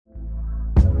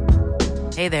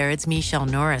Hey there, it's Michelle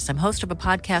Norris. I'm host of a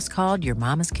podcast called Your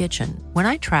Mama's Kitchen. When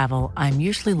I travel, I'm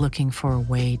usually looking for a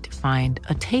way to find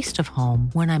a taste of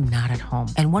home when I'm not at home.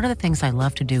 And one of the things I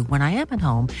love to do when I am at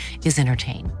home is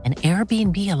entertain. And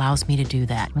Airbnb allows me to do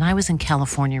that. When I was in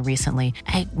California recently,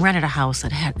 I rented a house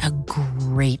that had a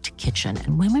great kitchen.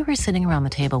 And when we were sitting around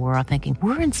the table, we were all thinking,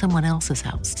 we're in someone else's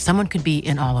house. Someone could be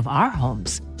in all of our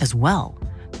homes as well.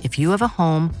 If you have a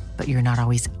home, but you're not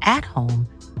always at home,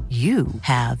 you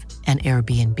have an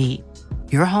Airbnb.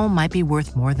 Your home might be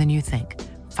worth more than you think.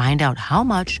 Find out how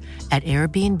much at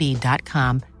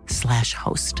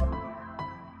airbnb.com/host.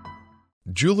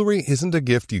 Jewelry isn't a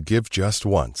gift you give just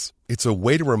once. It's a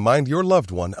way to remind your loved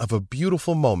one of a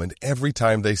beautiful moment every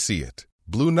time they see it.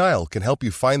 Blue Nile can help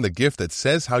you find the gift that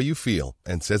says how you feel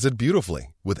and says it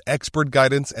beautifully, with expert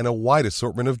guidance and a wide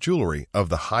assortment of jewelry of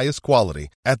the highest quality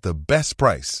at the best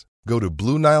price. Go to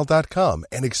BlueNile.com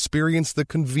and experience the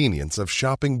convenience of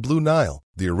shopping Blue Nile,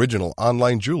 the original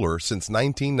online jeweler since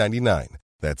 1999.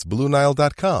 That's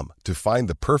BlueNile.com to find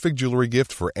the perfect jewelry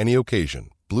gift for any occasion.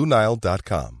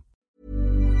 BlueNile.com.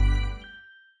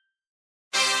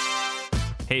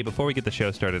 Hey, before we get the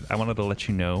show started, I wanted to let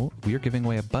you know we are giving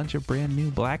away a bunch of brand new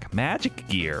Blackmagic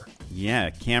gear. Yeah,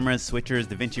 cameras, switchers,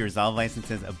 DaVinci Resolve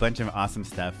licenses, a bunch of awesome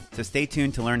stuff. So stay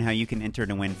tuned to learn how you can enter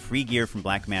to win free gear from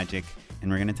Blackmagic,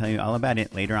 and we're going to tell you all about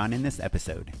it later on in this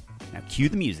episode. Now cue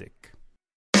the music.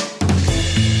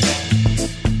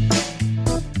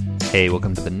 Hey,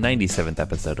 welcome to the 97th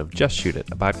episode of Just Shoot It,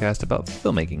 a podcast about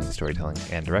filmmaking, storytelling,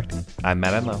 and directing. I'm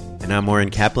Matt Enlow. And I'm Warren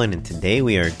Kaplan, and today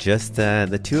we are just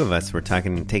the two of us. We're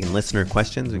taking listener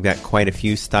questions. We've got quite a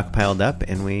few stockpiled up,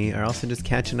 and we are also just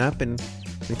catching up, and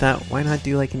we thought, why not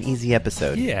do like an easy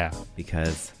episode? Yeah.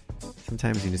 Because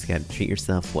sometimes you just got to treat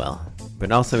yourself well.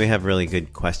 But also we have really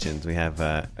good questions. We have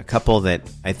a couple that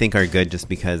I think are good just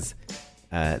because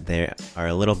they are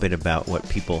a little bit about what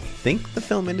people think the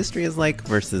film industry is like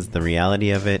versus the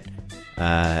reality of it.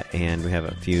 And we have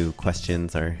a few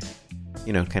questions, our,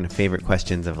 kind of favorite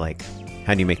questions of like,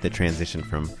 how do you make the transition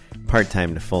from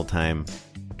part-time to full-time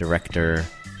director?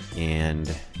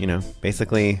 And,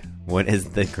 basically what is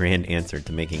the grand answer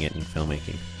to making it in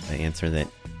filmmaking? The answer that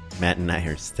Matt and I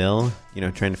are still,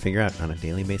 trying to figure out on a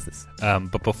daily basis.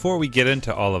 But before we get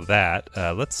into all of that,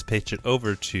 let's pitch it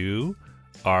over to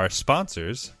our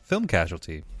sponsors, Film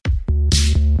Casualty.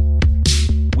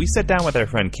 We sat down with our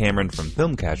friend Cameron from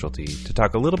Film Casualty to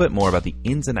talk a little bit more about the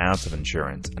ins and outs of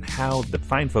insurance and how the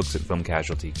fine folks at Film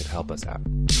Casualty could help us out.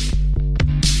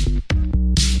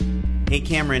 Hey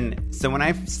Cameron, so when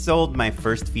I sold my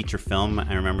first feature film,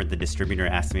 I remember the distributor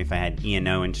asked me if I had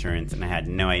E&O insurance, and I had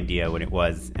no idea what it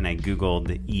was, and I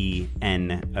Googled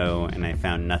E-N-O, and I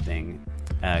found nothing.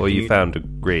 Well, you found a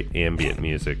great ambient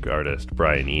music artist,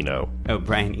 Brian Eno. Oh,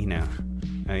 Brian Eno.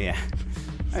 Oh, yeah.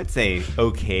 I'd say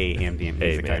okay ambient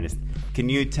music artist. Can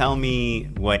you tell me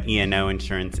what E&O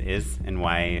insurance is and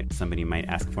why somebody might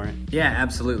ask for it? Yeah,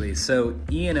 absolutely. So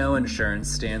E&O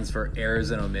insurance stands for errors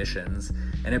and omissions,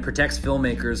 and it protects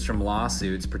filmmakers from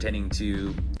lawsuits pertaining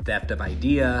to theft of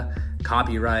idea,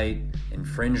 copyright,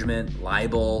 infringement,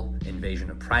 libel, invasion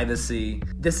of privacy.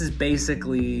 This is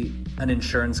basically an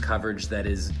insurance coverage that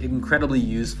is incredibly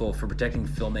useful for protecting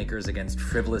filmmakers against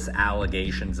frivolous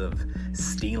allegations of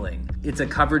stealing. It's a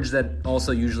coverage that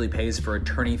also usually pays for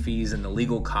attorney fees and the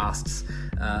legal costs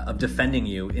of defending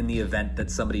you in the event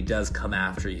that somebody does come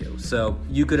after you. So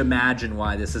you could imagine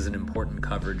why this is an important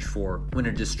coverage for when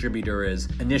a distributor is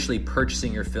initially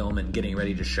purchasing your film and getting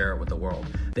ready to share it with the world.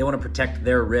 They want to protect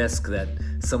their risk that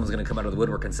someone's going to come out of the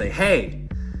woodwork and say, hey,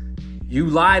 you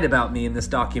lied about me in this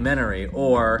documentary,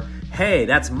 or hey,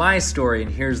 that's my story and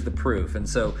here's the proof. And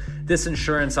so this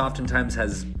insurance oftentimes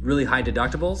has really high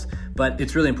deductibles, but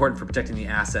it's really important for protecting the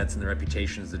assets and the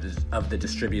reputations of the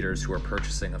distributors who are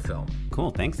purchasing a film.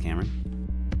 Cool, thanks Cameron.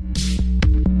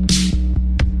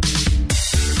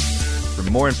 For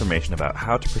more information about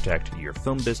how to protect your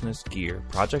film business, gear,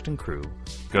 project, and crew,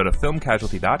 go to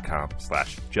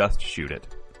filmcasualty.com/justshoot-it.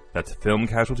 That's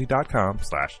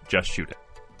filmcasualty.com/justshoot-it.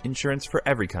 Insurance for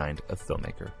every kind of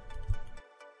filmmaker.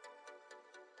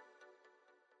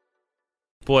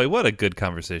 Boy, what a good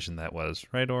conversation that was,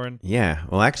 right, Oren? Yeah.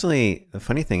 Well, actually, the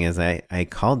funny thing is I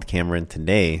called Cameron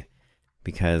today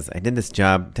because I did this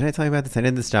job. Did I tell you about this? I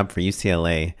did this job for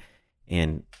UCLA,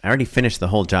 and I already finished the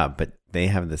whole job, but they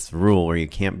have this rule where you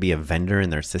can't be a vendor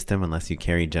in their system unless you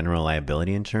carry general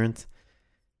liability insurance.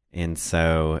 And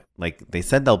so, they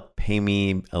said they'll pay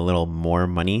me a little more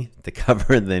money to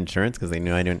cover the insurance because they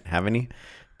knew I didn't have any.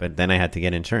 But then I had to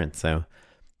get insurance. So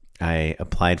I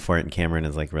applied for it, and Cameron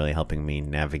is, really helping me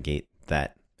navigate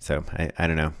that. So I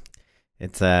don't know.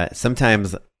 It's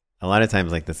sometimes a lot of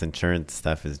times like this insurance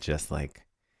stuff is just like,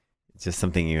 it's just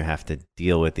something you have to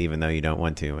deal with even though you don't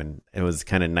want to. And it was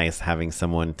kind of nice having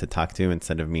someone to talk to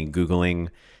instead of me Googling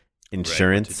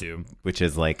insurance, which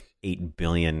is like 8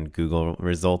 billion Google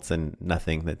results and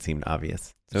nothing that seemed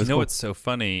obvious. So you know cool. what's so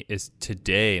funny is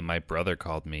today my brother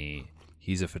called me.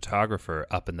 He's a photographer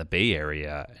up in the Bay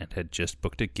Area and had just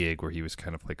booked a gig where he was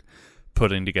kind of like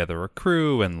putting together a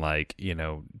crew and like, you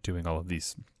know, doing all of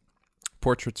these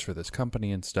portraits for this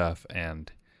company and stuff.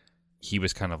 And he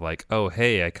was kind of like, oh,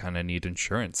 hey, I kind of need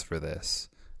insurance for this.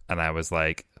 And I was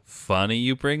like, funny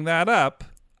you bring that up.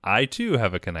 I too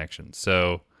have a connection.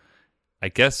 So I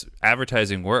guess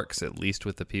advertising works, at least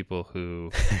with the people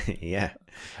who yeah,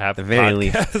 have the very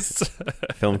podcasts.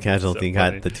 least. Film Casualty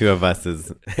got the two of us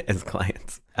as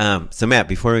clients. So Matt,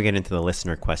 before we get into the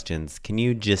listener questions, can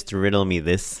you just riddle me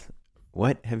this?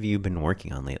 What have you been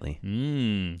working on lately?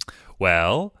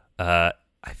 Well, I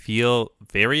feel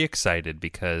very excited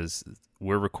because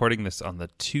we're recording this on the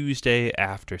Tuesday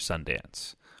after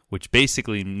Sundance, which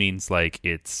basically means like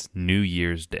it's New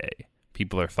Year's Day.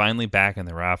 People are finally back in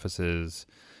their offices.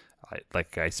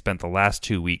 I spent the last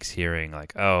 2 weeks hearing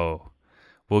like, oh,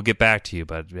 we'll get back to you,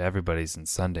 but everybody's in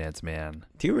Sundance, man.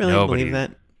 Do you really believe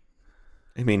that?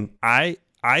 I mean, I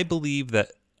believe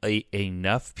that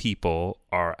enough people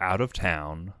are out of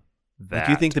town that...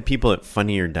 Do you think the people at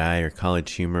Funny or Die or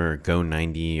College Humor or Go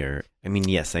 90 or... I mean,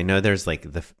 yes, I know there's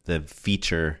like the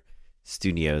feature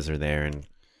studios are there and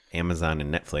Amazon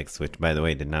and Netflix, which, by the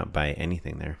way, did not buy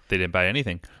anything there. They didn't buy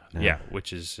anything. No. Yeah,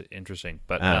 which is interesting.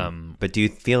 But do you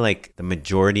feel like the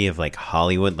majority of like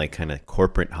Hollywood, like kind of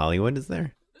corporate Hollywood is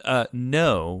there?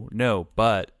 No.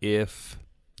 But if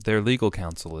their legal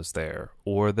counsel is there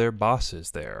or their boss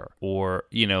is there or,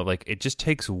 you know, like it just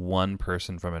takes one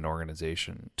person from an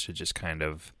organization to just kind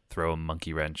of throw a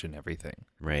monkey wrench in everything.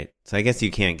 Right. So I guess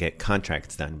you can't get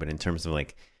contracts done, but in terms of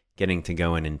like getting to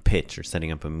go in and pitch or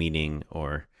setting up a meeting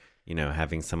or, you know,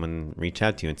 having someone reach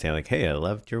out to you and say like, hey, I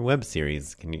loved your web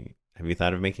series. Have you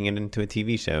thought of making it into a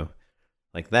TV show?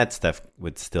 Like that stuff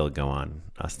would still go on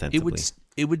ostensibly.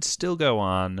 It would still go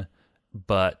on,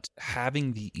 but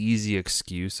having the easy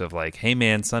excuse of like, hey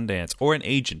man, Sundance, or an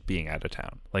agent being out of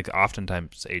town. Like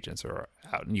oftentimes agents are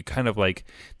out and you kind of like,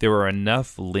 there are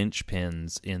enough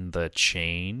linchpins in the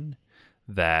chain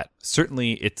that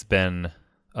certainly it's been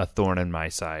a thorn in my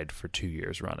side for 2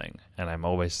 years running. And I'm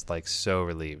always like so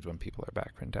relieved when people are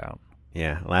back in town.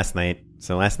 Yeah. Last night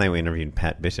we interviewed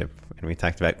Pat Bishop and we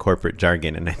talked about corporate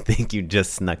jargon. And I think you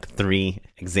just snuck 3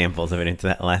 examples of it into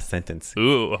that last sentence.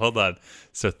 Ooh, hold on.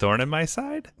 So thorn in my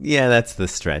side? Yeah, that's the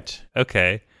stretch.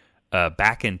 Okay.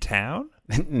 Back in town?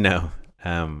 No.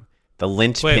 The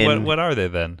linchpin. Wait, what are they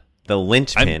then? The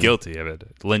linchpin. I'm guilty of it.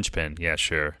 Linchpin. Yeah,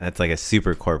 sure. That's like a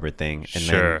super corporate thing. And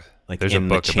sure. Then, like there's a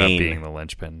book the about chain, being the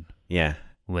linchpin. Yeah.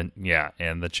 Yeah,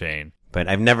 and the chain. But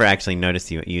I've never actually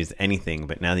noticed you use anything.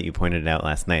 But now that you pointed it out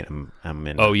last night, I'm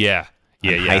in. Oh yeah,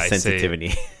 high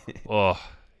sensitivity. Oh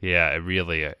yeah,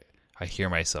 I hear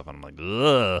myself and I'm like,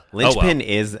 ugh. Linchpin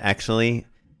is actually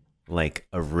like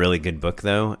a really good book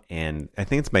though, and I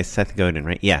think it's by Seth Godin,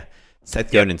 right? Yeah,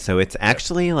 Seth Godin. So it's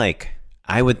actually like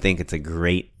I would think it's a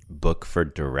great book for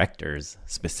directors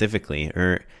specifically,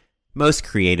 or most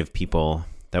creative people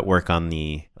that work on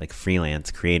the like freelance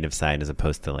creative side as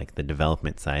opposed to like the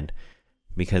development side,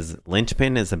 because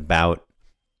Linchpin is about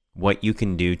what you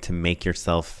can do to make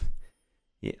yourself,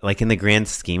 like in the grand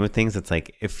scheme of things, it's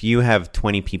like if you have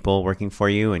 20 people working for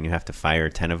you and you have to fire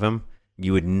 10 of them,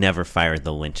 you would never fire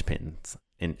the linchpins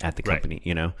at the company, right.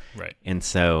 You know? Right. And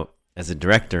so as a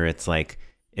director, it's like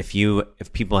if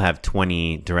people have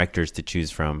 20 directors to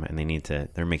choose from and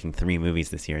they're making 3 movies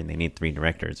this year and they need 3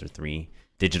 directors or 3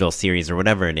 digital series or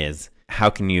whatever it is, how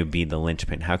can you be the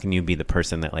linchpin? How can you be the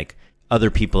person that like other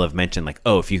people have mentioned, like,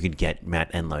 oh, if you could get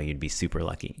Matt Enlow, you'd be super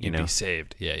lucky. You'd be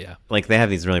saved. Yeah. Like they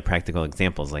have these really practical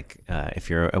examples, like if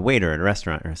you're a waiter at a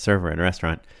restaurant or a server at a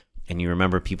restaurant and you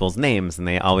remember people's names and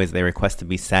they request to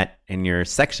be sat in your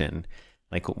section.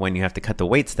 Like when you have to cut the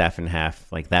wait staff in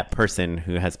half, like that person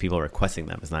who has people requesting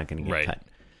them is not going to get cut.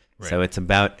 Right. So it's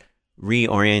about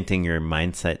reorienting your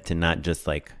mindset to not just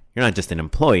like, you're not just an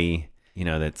employee, you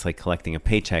know, that's like collecting a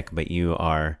paycheck, but you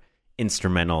are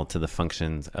instrumental to the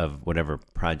functions of whatever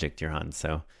project you're on.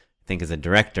 So I think as a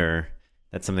director,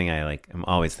 that's something I'm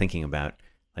always thinking about.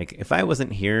 Like if I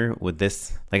wasn't here with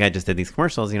this, like I just did these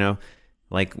commercials, you know,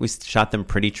 like we shot them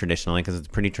pretty traditionally because it's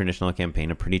a pretty traditional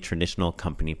campaign, a pretty traditional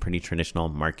company, pretty traditional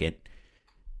market.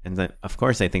 And then of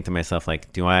course I think to myself,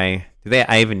 like, do I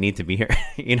even need to be here?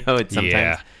 You know, it's sometimes.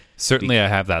 Yeah, certainly I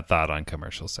have that thought on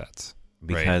commercial sets.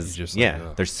 Because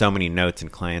right? there's so many notes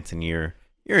and clients and you're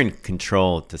you're in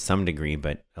control to some degree,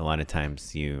 but a lot of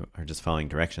times you are just following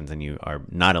directions and you are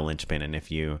not a linchpin. And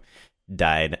if you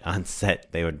died on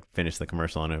set, they would finish the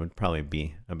commercial and it would probably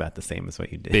be about the same as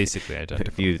what you did. Basically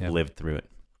identical. If you lived through it.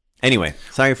 Anyway,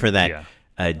 sorry for that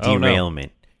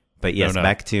derailment. But yes,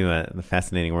 back to the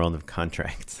fascinating world of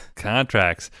contracts.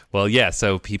 Contracts. Well, yeah,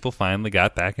 so people finally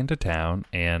got back into town,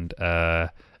 and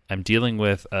I'm dealing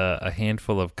with a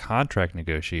handful of contract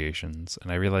negotiations,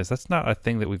 and I realize that's not a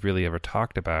thing that we've really ever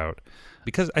talked about,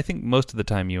 because I think most of the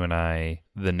time you and I,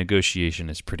 the negotiation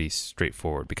is pretty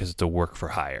straightforward because it's a work for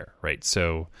hire, right?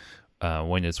 So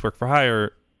when it's work for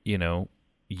hire, you know,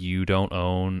 you don't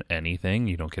own anything.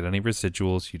 You don't get any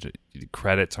residuals.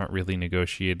 Credits aren't really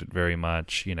negotiated very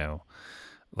much. You know,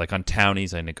 like on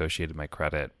Townies, I negotiated my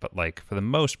credit, but like for the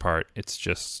most part, it's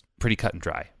just pretty cut and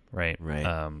dry, right? Right.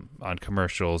 On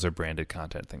commercials or branded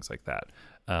content, things like that.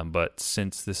 But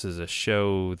since this is a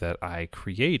show that I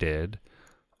created,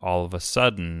 all of a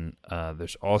sudden,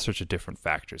 there's all sorts of different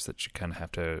factors that you kind of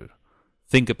have to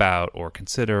think about or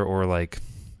consider, or like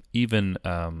even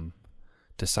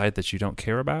decide that you don't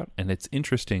care about. And it's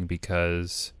interesting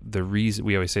because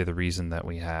we always say the reason that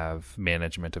we have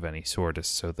management of any sort is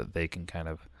so that they can kind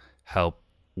of help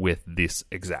with this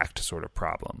exact sort of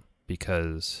problem,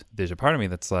 because there's a part of me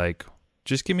that's like,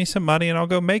 just give me some money and I'll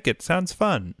go make it. Sounds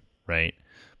fun, right?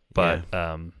 But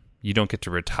you don't get to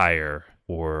retire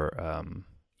or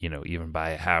even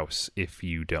buy a house if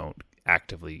you don't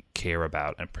actively care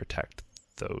about and protect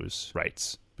those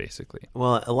rights, basically.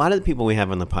 Well, a lot of the people we have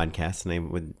on the podcast, and I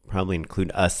would probably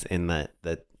include us in that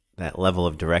level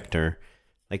of director,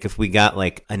 like if we got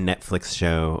like a Netflix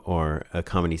show or a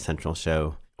Comedy Central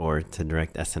show, or to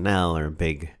direct SNL or a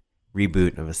big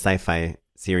reboot of a sci-fi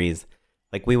series,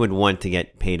 like we would want to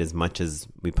get paid as much as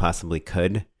we possibly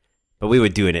could, but we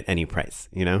would do it at any price,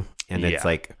 you know? And it's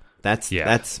like, that's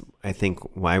I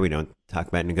think why we don't talk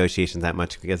about negotiations that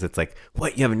much, because it's like,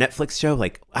 what, you have a Netflix show?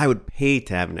 Like, I would pay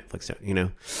to have a Netflix show, you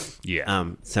know? Yeah.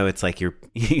 So it's like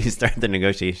you start the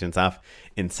negotiations off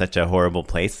in such a horrible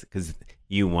place because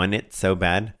you want it so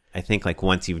bad. I think like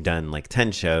once you've done like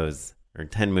 10 shows or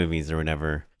 10 movies or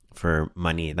whatever for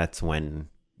money, that's when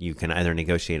you can either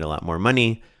negotiate a lot more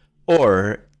money,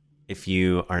 or if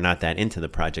you are not that into the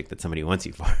project that somebody wants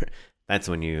you for, that's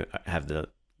when you have the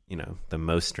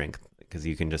most strength, because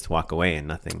you can just walk away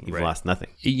and you've lost nothing.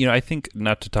 You know, I think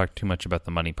not to talk too much about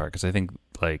the money part, because I think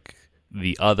like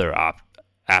the other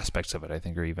aspects of it, I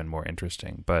think, are even more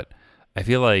interesting. But I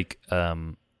feel like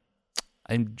I'm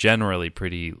generally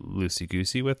pretty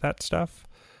loosey-goosey with that stuff.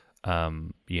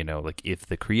 Like if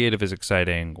the creative is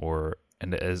exciting,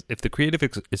 if the creative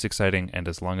is exciting, and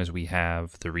as long as we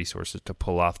have the resources to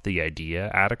pull off the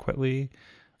idea adequately,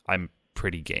 I'm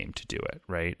pretty game to do it,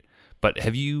 right? But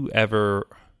have you ever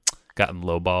gotten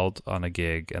lowballed on a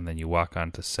gig and then you walk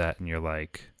onto set and you're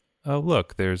like, oh,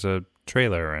 look, there's a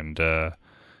trailer and,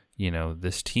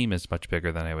 this team is much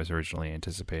bigger than I was originally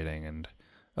anticipating. And,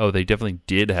 oh, they definitely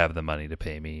did have the money to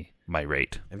pay me my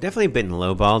rate. I've definitely been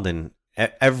lowballed, and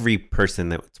every person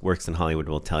that works in Hollywood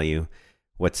will tell you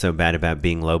what's so bad about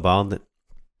being lowballed.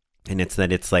 And it's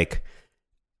that it's like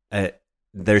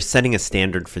they're setting a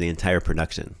standard for the entire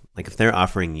production. Like if they're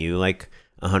offering you like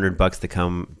 $100 to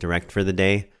come direct for the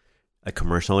day, a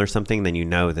commercial or something, then you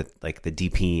know that like the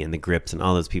DP and the grips and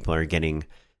all those people are getting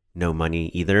no money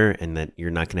either, and that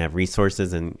you're not going to have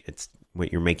resources, and it's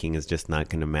what you're making is just not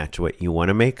going to match what you want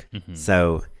to make. Mm-hmm.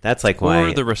 So that's like why,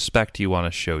 or the respect you want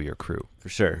to show your crew, for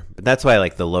sure. But that's why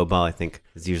like the lowball, I think,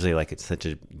 is usually like it's such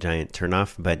a giant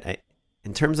turnoff. But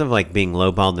in terms of like being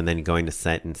lowballed and then going to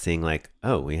set and seeing like,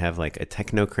 oh, we have like a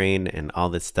techno crane and all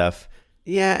this stuff.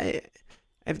 Yeah,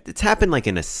 it's happened like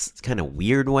in a kind of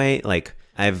weird way. Like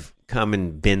I've come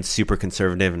and been super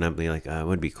conservative, and I'll be like, oh, it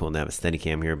would be cool to have a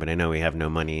Steadicam here, but I know we have no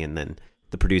money. And then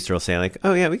the producer will say like,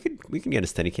 oh yeah, we can get a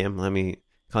Steadicam. Let me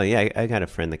call you. Yeah, I got a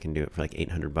friend that can do it for like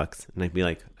 $800. And I'd be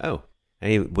like, oh,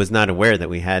 I was not aware that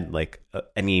we had like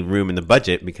any room in the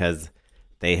budget, because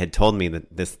they had told me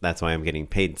that that's why I'm getting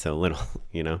paid so little.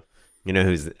 You know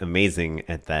who's amazing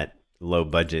at that low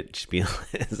budget spiel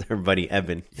is our buddy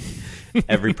Eben.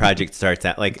 Every project starts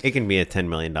out like, it can be a $10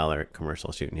 million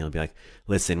commercial shoot, and he'll be like,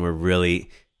 listen, we're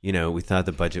really, we thought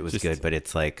the budget was good, but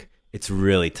it's like, it's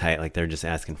really tight. Like they're just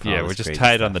asking for all this we're just crazy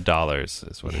tight stuff on the dollars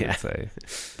is what I would say.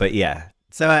 But yeah,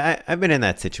 so I've been in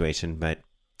that situation, but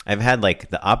I've had like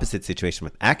the opposite situation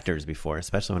with actors before,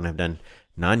 especially when I've done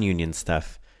non-union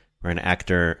stuff, where an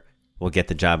actor will get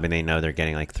the job and they know they're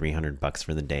getting like $300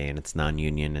 for the day, and it's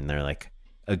non-union, and they're like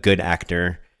a good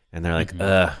actor, and they're like,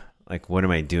 like, what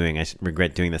am I doing? I should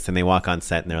regret doing this. And they walk on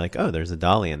set and they're like, oh, there's a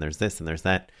dolly and there's this and there's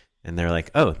that. and they're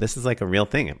like, oh, this is like a real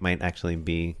thing. It might actually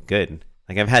be good.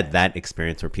 Like I've had that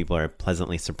experience where people are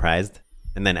pleasantly surprised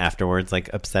and then afterwards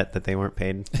like upset that they weren't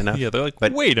paid enough. Yeah, they're like,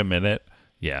 wait a minute.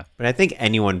 Yeah. But I think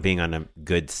anyone being on a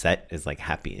good set is like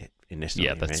happy initially.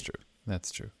 Yeah, that's right? true.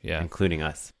 That's true. Yeah. Including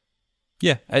us.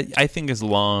 Yeah, I think as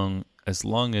long as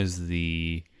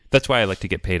that's why I like to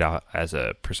get paid out as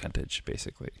a percentage,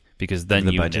 basically, because then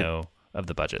you know of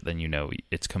the budget, then you know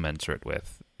it's commensurate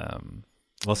with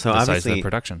well, so the obviously size of the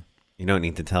production. You don't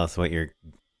need to tell us what you're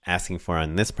asking for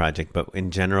on this project, but in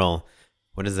general,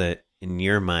 what is it in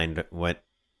your mind? What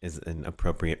is an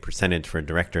appropriate percentage for a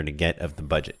director to get of the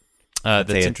budget?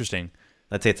 That's interesting.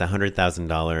 Let's say it's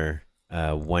 $100,000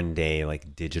 one day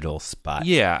like digital spot.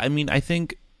 Yeah, I mean, I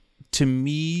think to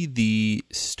me the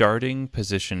starting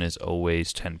position is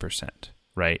always 10%.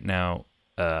 Right now,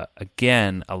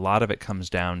 again, a lot of it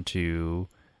comes down to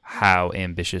how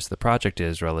ambitious the project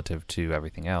is relative to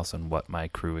everything else and what my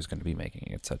crew is going to be making,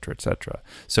 et cetera, et cetera.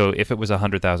 So if it was a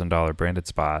 $100,000 branded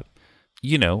spot,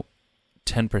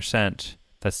 10%,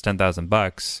 that's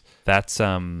 $10,000. That's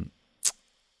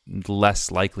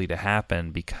less likely to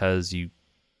happen because you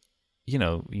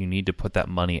need to put that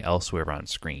money elsewhere on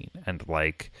screen, and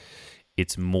like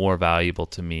it's more valuable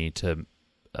to me to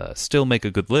still make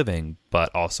a good living,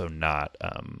 but also not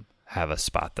have a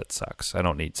spot that sucks. I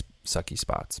don't need sucky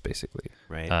spots, basically.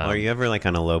 Right. Are you ever like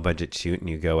on a low budget shoot and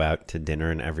you go out to dinner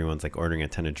and everyone's like ordering a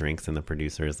ton of drinks and the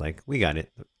producer is like, we got it.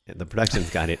 The production's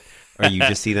got it. Or you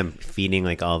just see them feeding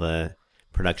like all the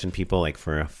production people like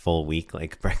for a full week,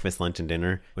 like breakfast, lunch, and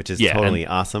dinner, which is totally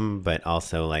awesome, but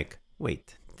also like,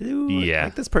 wait,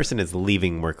 like this person is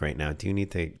leaving work right now. Do you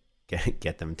need to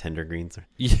get them tender greens?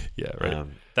 Yeah, right.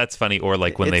 That's funny. Or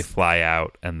like when they fly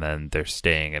out and then they're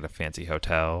staying at a fancy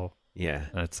hotel. Yeah.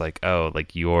 And it's like, oh,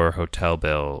 like your hotel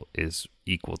bill is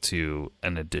equal to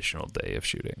an additional day of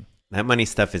shooting. That money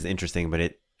stuff is interesting,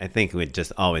 but I think it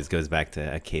just always goes back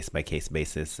to a case by case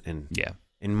basis. And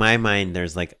in my mind,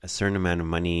 there's like a certain amount of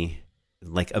money,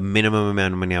 like a minimum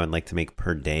amount of money I would like to make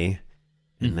per day.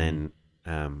 And then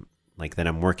like that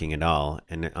I'm working at all.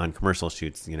 And on commercial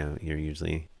shoots, you're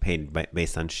usually paid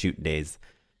based on shoot days.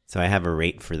 So I have a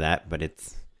rate for that, but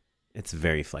it's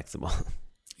very flexible.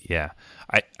 Yeah.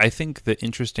 I think the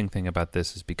interesting thing about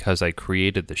this is because I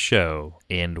created the show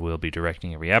and will be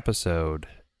directing every episode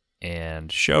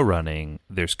and show running,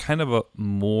 there's kind of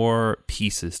more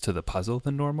pieces to the puzzle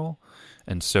than normal.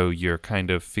 And so you're kind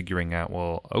of figuring out,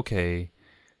 well, okay,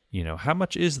 how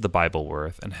much is the Bible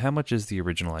worth and how much is the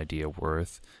original idea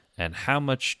worth and how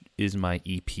much is my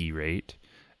EP rate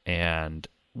and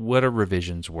what are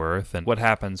revisions worth and what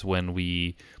happens when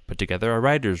we put together a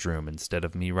writer's room instead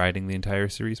of me writing the entire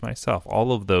series myself.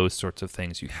 All of those sorts of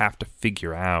things you have to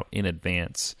figure out in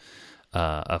advance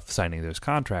of signing those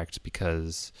contracts,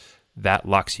 because that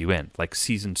locks you in. Like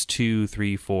seasons 2,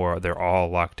 3, 4, they're all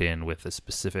locked in with a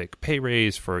specific pay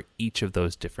raise for each of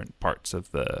those different parts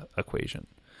of the equation.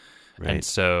 Right. And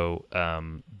so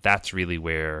that's really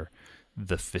where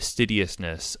the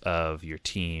fastidiousness of your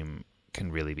team can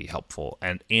really be helpful,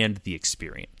 and the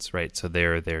experience, right? So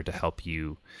they're there to help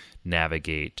you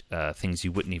navigate things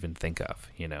you wouldn't even think of,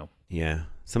 Yeah.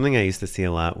 Something I used to see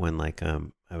a lot when like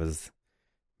I was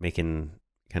making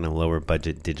kind of lower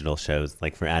budget digital shows,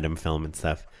 like for Adam Film and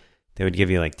stuff, they would give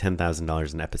you like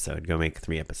 $10,000 an episode, go make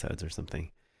 3 episodes or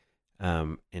something.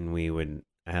 And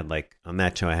I had like, on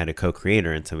that show I had a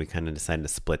co-creator, and so we kind of decided to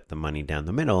split the money down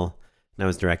the middle, and I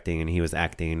was directing and he was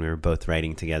acting and we were both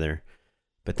writing together.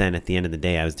 But then at the end of the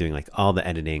day, I was doing like all the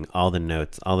editing, all the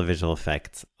notes, all the visual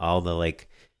effects, all the like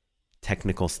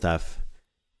technical stuff.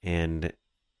 And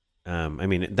I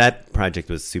mean, that project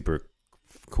was super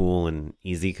cool and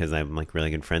easy because I'm like really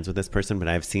good friends with this person. But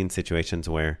I've seen situations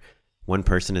where one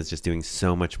person is just doing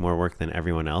so much more work than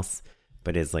everyone else,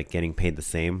 but is like getting paid the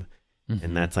same. Mm-hmm.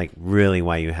 And that's like really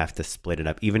why you have to split it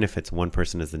up. Even if it's one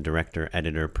person as the director,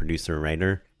 editor, producer,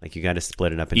 writer, like you got to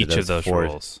split it up into each of those 4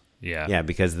 roles. Yeah. Yeah,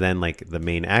 because then like the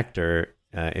main actor,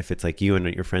 if it's like you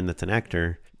and your friend that's an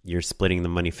actor, you're splitting the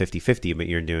money 50-50, but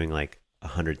you're doing like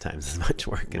 100 times as much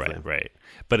work as them. Right.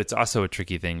 But it's also a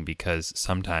tricky thing because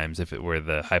sometimes if it were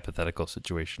the hypothetical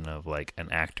situation of like an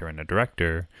actor and a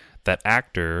director, that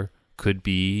actor could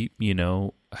be,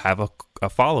 have a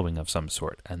following of some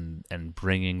sort, and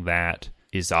bringing that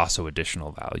is also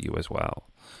additional value as well.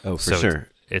 Oh, for sure.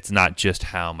 It's not just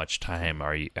how much time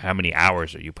how many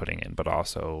hours are you putting in, but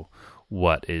also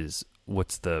what's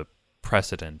the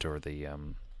precedent or the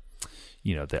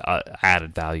the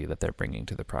added value that they're bringing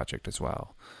to the project as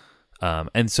well.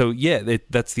 And so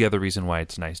that's the other reason why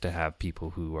it's nice to have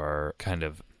people who are kind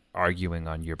of arguing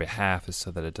on your behalf, is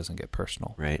so that it doesn't get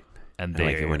personal. Right. And I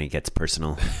like it when it gets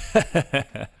personal.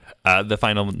 The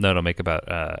final note I'll make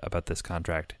about this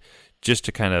contract, just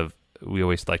to kind of, we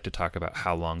always like to talk about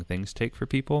how long things take for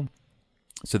people.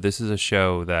 So this is a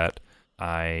show that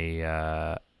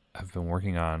I have been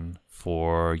working on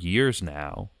for years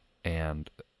now, and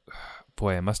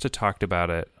boy, I must have talked about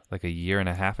it like a year and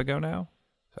a half ago now.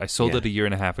 I sold it a year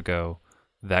and a half ago.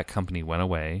 That company went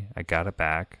away. I got it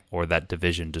back, or that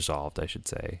division dissolved, I should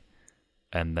say.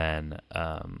 And then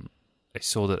I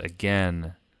sold it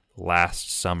again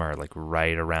last summer, like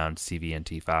right around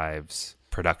CVNT5's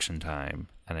production time,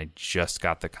 and I just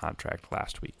got the contract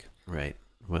last week. Right.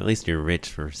 Well, at least you're rich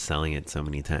for selling it so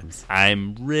many times.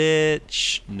 I'm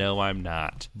rich. No, I'm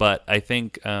not. But I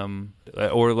think,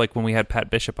 or like when we had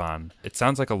Pat Bishop on, it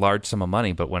sounds like a large sum of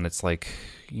money, but when it's like,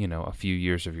 a few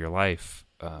years of your life,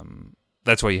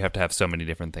 that's why you have to have so many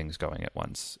different things going at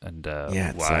once. And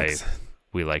why sucks.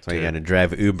 We like so to. You got to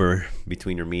drive Uber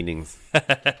between your meetings.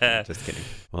 Just kidding.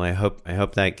 Well, I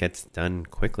hope that gets done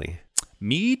quickly.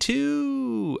 Me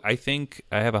too. I think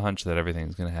I have a hunch that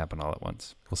everything's going to happen all at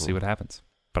once. We'll see what happens.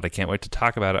 But I can't wait to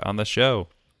talk about it on the show.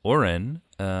 Oren,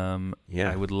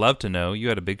 I would love to know, you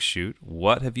had a big shoot.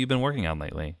 What have you been working on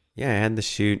lately? Yeah, I had the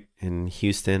shoot in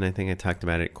Houston. I think I talked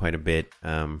about it quite a bit.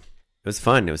 It was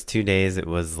fun. It was 2 days. It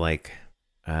was like,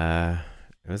 it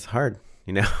was hard.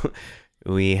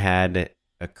 We had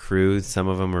a crew. Some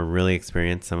of them were really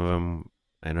experienced. Some of them,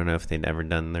 I don't know if they'd ever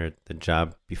done the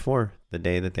job before the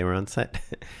day that they were on set.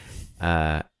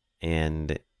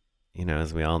 And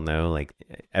as we all know, like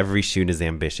every shoot is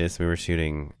ambitious. We were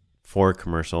shooting 4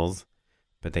 commercials,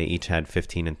 but they each had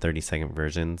 15 and 30-second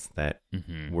versions that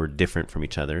were different from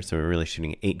each other. So we were really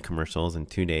shooting 8 commercials in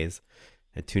 2 days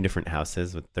at 2 different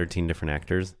houses with 13 different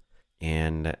actors.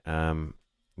 And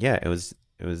it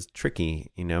was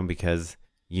tricky, because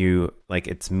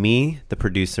it's me, the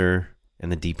producer,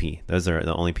 and the DP. Those are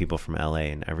the only people from LA,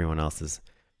 and everyone else is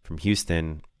from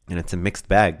Houston. And it's a mixed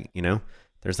bag,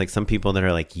 There's like some people that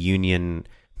are like union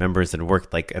members that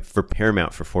worked like for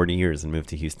Paramount for 40 years and moved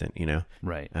to Houston,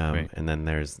 Right. And then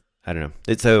there's, I don't know.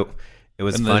 It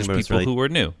was and fun. There's but it was people really, who were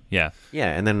new. Yeah.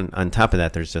 Yeah. And then on top of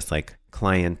that, there's just like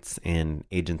clients and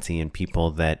agency and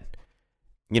people that,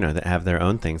 that have their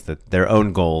own things, their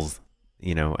own goals.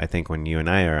 I think when you and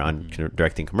I are on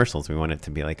directing commercials, we want it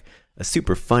to be like a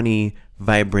super funny,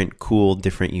 vibrant, cool,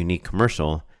 different, unique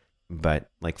commercial. But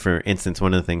like, for instance,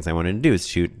 one of the things I wanted to do is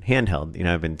shoot handheld.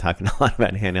 I've been talking a lot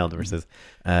about handheld versus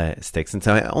sticks. And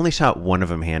so I only shot one of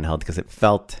them handheld because it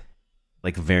felt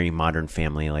like very Modern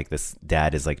Family. Like this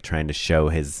dad is like trying to show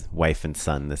his wife and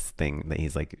son this thing that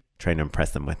he's like trying to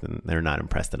impress them with, and they're not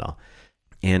impressed at all.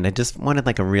 And I just wanted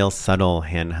like a real subtle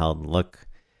handheld look.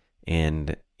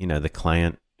 And, the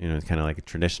client, kind of like a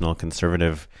traditional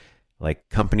conservative like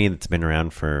company that's been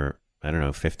around for, I don't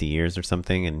know, 50 years or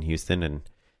something in Houston. And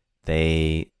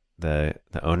the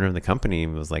owner of the company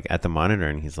was like at the monitor,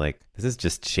 and he's like, this is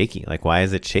just shaky. Like, why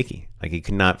is it shaky? Like, he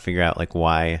could not figure out like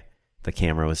why the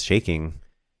camera was shaking.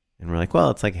 And we're like,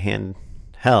 well, it's like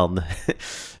handheld.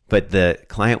 But the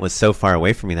client was so far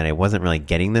away from me that I wasn't really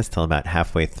getting this till about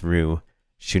halfway through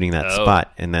shooting that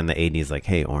spot. And then the AD is like,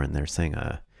 hey, Oren, they're saying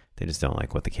they just don't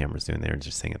like what the camera's doing. They're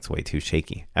just saying it's way too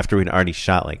shaky. After we'd already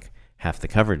shot like half the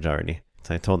coverage already.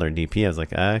 So I told our DP, I was like,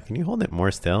 can you hold it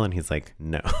more still? And he's like,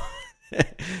 no.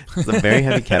 It's a very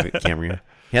heavy camera.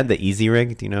 He had the Easy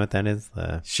Rig. Do you know what that is?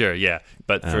 Sure, yeah.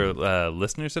 But for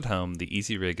listeners at home, the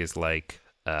Easy Rig is like,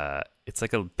 it's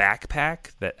like a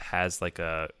backpack that has like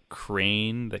a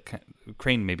crane.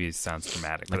 Crane maybe sounds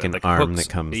dramatic. Like but an like arm hooks,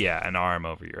 that comes. Yeah, an arm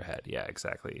over your head. Yeah,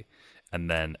 exactly.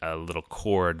 And then a little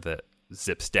cord that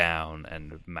zips down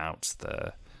and mounts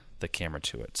the camera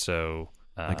to it. So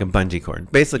like a bungee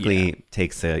cord. Basically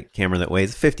takes a camera that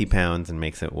weighs 50 pounds and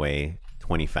makes it weigh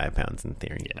 25 pounds in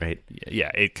theory, right?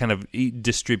 Yeah, it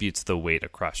distributes the weight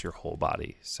across your whole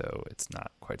body, so it's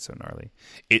not quite so gnarly.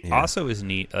 It also is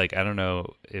neat. Like, I don't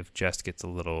know if Jess gets a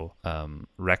little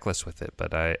reckless with it,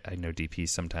 but I know DP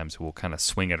sometimes will kind of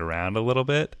swing it around a little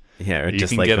bit. Yeah, or you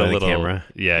just can like get go a to little the camera.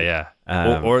 Yeah.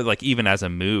 Or like even as a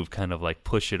move, kind of like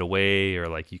push it away, or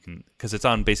like you can, because it's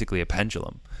on basically a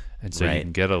pendulum, and so you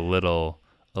can get a little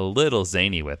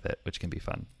zany with it, which can be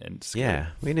fun. And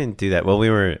we didn't do that. Well, we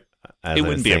were. It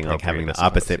wouldn't be like having the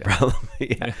opposite problem.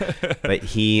 But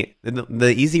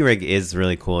the Easy Rig is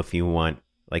really cool if you want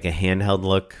like a handheld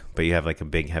look, but you have like a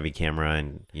big heavy camera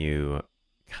and you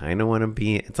kind of want to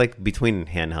be. It's like between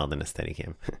handheld and a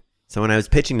Steadicam. So when I was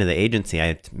pitching to the agency,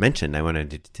 I mentioned I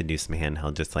wanted to do some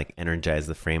handheld, just like energize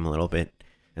the frame a little bit,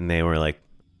 and they were like,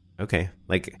 okay.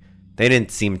 Like, they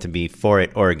didn't seem to be for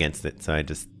it or against it, so I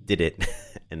just did it,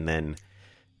 and then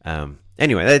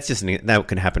Anyway, that's just that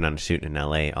could happen on a shoot in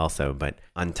LA also. But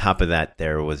on top of that,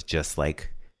 there was just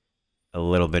like a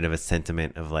little bit of a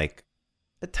sentiment of like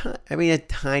a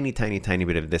tiny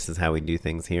bit of this is how we do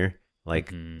things here.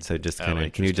 Like, so just kind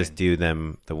of, can you just do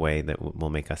them the way that will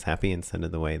make us happy instead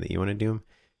of the way that you want to do them?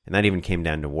 And that even came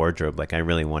down to wardrobe. Like, I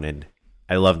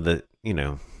love the,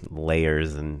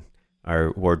 layers, and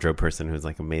our wardrobe person, who's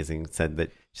like amazing, said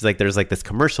that she's like, there's like this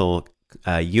commercial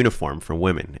uniform for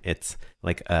women. It's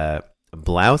like a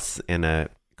blouse and a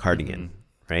cardigan,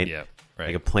 right? Yeah, right.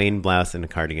 Like a plain blouse and a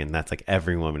cardigan. That's like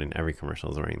every woman in every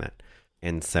commercial is wearing that.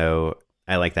 And so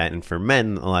I like that. And for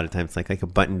men, a lot of times, like a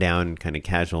button down, kind of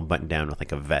casual button down with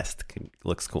like a vest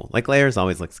looks cool. Like layers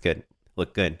always look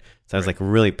good. So I was like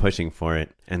really pushing for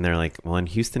it. And they're like, well, in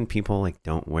Houston, people like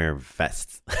don't wear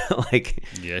vests. Like,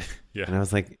 yeah. And I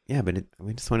was like, yeah, but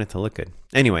we just want it to look good.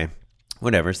 Anyway,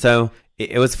 whatever. So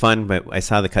it was fun, but I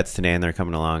saw the cuts today and they're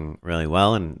coming along really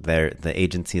well. And the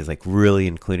agency is like really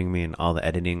including me in all the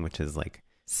editing, which is like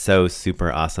so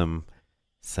super awesome.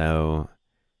 So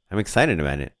I'm excited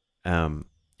about it. And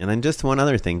then just one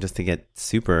other thing, just to get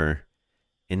super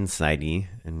insidey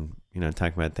and,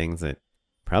 talk about things that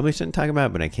probably shouldn't talk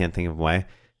about, but I can't think of why.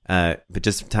 But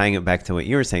just tying it back to what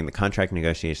you were saying, the contract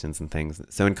negotiations and things.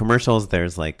 So in commercials,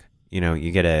 there's like,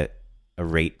 you get a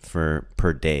rate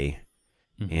per day.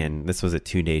 Mm-hmm. And this was a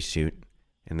 2-day shoot.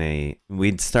 And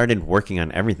we'd started working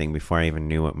on everything before I even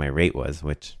knew what my rate was,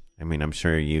 which, I mean, I'm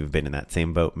sure you've been in that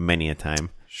same boat many a time.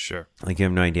 Sure. Like, you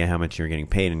have no idea how much you're getting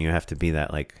paid, and you have to be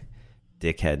that like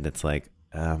dickhead that's like,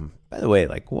 by the way,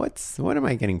 like what am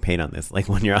I getting paid on this? Like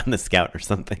when you're on the Scout or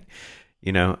something,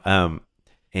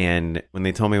 and when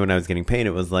they told me what I was getting paid,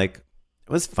 it was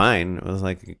fine. It was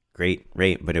like a great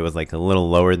rate, but it was like a little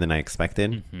lower than I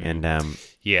expected. Mm-hmm. And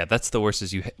yeah, that's the worst,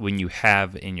 is when you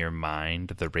have in your mind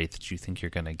the rate that you think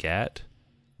you're going to get.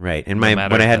 Right. And when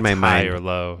I had my mind, high or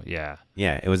low. Yeah.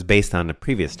 Yeah. It was based on a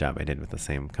previous job I did with the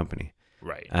same company.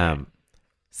 Right.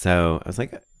 So I was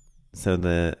like, so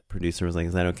the producer was like,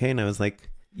 is that okay? And I was like,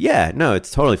 yeah, no, it's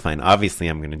totally fine. Obviously,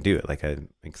 I'm going to do it. Like, I'm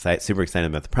super excited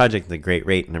about the project, the great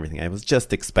rate and everything. I was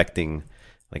just expecting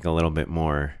like a little bit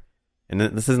more. And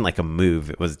this isn't like a move.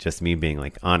 It was just me being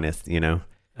like honest,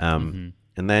 Mm-hmm.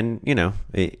 And then,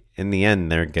 in the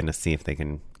end, they're going to see if they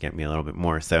can get me a little bit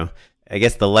more. So I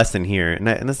guess the lesson here,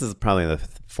 and this is probably the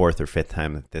 4th or 5th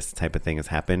time that this type of thing has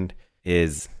happened,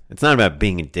 is it's not about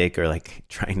being a dick or like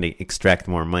trying to extract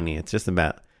more money. It's just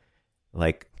about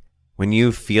like when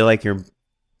you feel like you're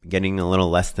getting a little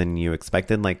less than you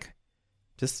expected, like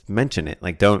just mention it.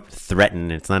 Like, don't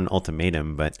threaten. It's not an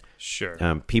ultimatum, but sure.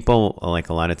 People like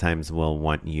a lot of times will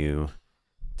want you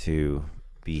to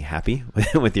be happy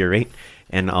with your rate.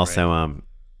 And also,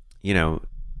 right.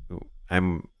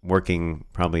 I'm working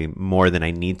probably more than I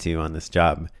need to on this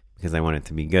job because I want it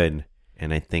to be good.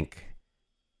 And I think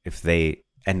if they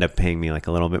end up paying me like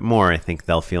a little bit more, I think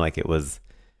they'll feel like it was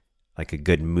like a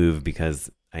good move because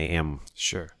I am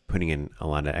putting in a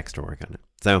lot of extra work on it.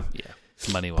 So yeah,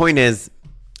 money. Point is,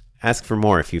 ask for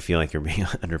more if you feel like you're being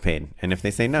underpaid. And if they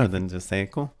say no, then just say,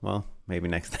 cool, well, maybe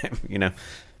next time,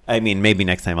 I mean, maybe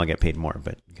next time I'll get paid more,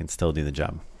 but you can still do the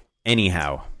job.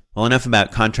 Anyhow, well, enough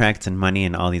about contracts and money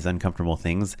and all these uncomfortable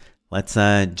things. Let's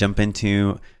jump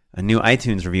into a new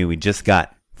iTunes review we just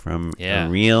got from a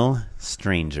real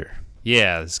stranger.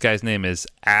 Yeah, this guy's name is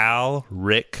Al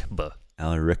Rikba.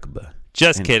 Al Rikba.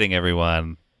 Just kidding,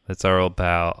 everyone. That's our old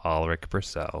pal, Ulrich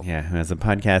Purcell. Yeah, who has a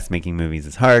podcast, Making Movies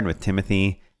is Hard, with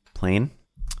Timothy Plain.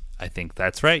 I think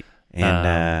that's right.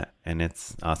 And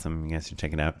it's awesome. You guys should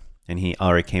check it out. And he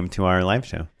already came to our live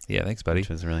show. Yeah, thanks, buddy. Which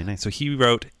was really nice. So he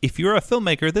wrote, if you're a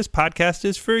filmmaker, this podcast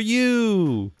is for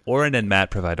you. Oren and Matt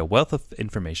provide a wealth of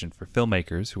information for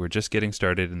filmmakers who are just getting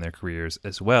started in their careers,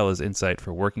 as well as insight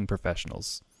for working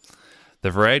professionals.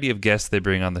 The variety of guests they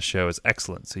bring on the show is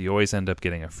excellent, so you always end up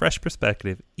getting a fresh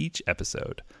perspective each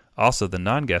episode. Also, the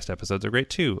non-guest episodes are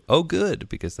great too. Oh, good,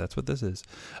 because that's what this is.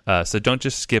 So don't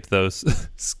just skip those,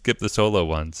 skip the solo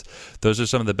ones. Those are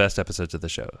some of the best episodes of the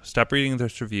show. Stop reading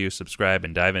this review, subscribe,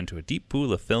 and dive into a deep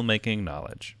pool of filmmaking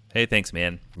knowledge. Hey, thanks,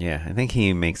 man. Yeah, I think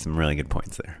he makes some really good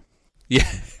points there.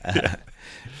 Yeah.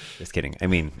 Just kidding. I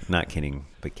mean, not kidding,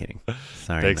 but kidding.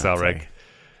 Sorry. Thanks, Ulrich.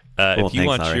 Cool, if you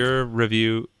want your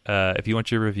review,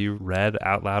 read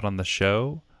out loud on the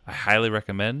show, I highly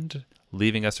recommend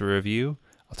leaving us a review.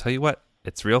 I'll tell you what,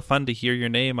 it's real fun to hear your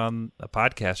name on a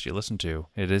podcast you listen to.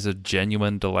 It is a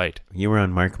genuine delight. You were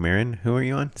on Mark Maron. Who are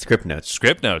you on? Script Notes.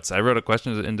 Script Notes. I wrote a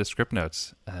question into Script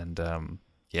Notes, and I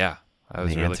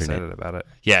was really excited about it.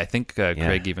 Yeah, I think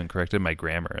Craig even corrected my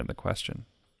grammar in the question.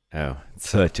 Oh,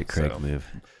 such a Craig move.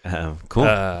 Cool.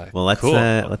 Well,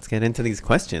 let's get into these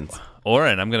questions.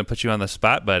 Oren, I'm going to put you on the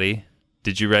spot, buddy.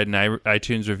 Did you write an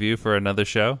iTunes review for another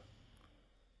show?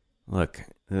 Look,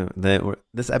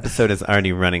 this episode is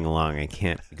already running long. I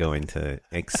can't go into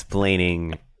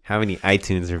explaining how many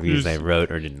iTunes reviews I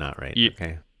wrote or did not write.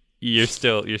 Okay, you're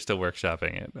still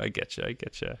workshopping it. I get you.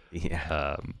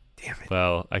 Yeah. Damn it.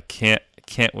 Well, I can't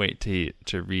wait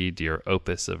to read your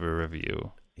opus of a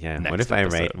review. Yeah. What if I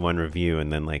write one review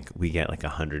and then we get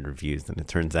 100 reviews, and it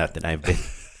turns out that I've been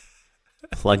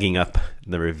plugging up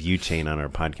the review chain on our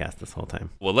podcast this whole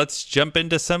time. Well, let's jump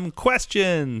into some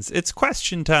questions. It's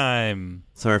question time.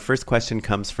 So our first question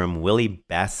comes from Willie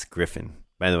Bass Griffin.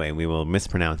 By the way, we will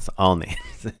mispronounce all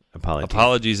names.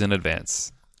 Apologies in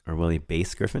advance. Or Willie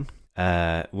Bass Griffin.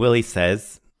 Willie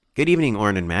says, "Good evening,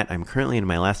 Oren and Matt. I'm currently in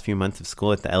my last few months of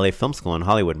school at the LA Film School in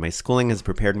Hollywood. My schooling has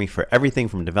prepared me for everything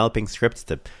from developing scripts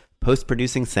to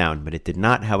post-producing sound, but it did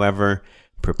not, however,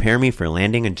 prepare me for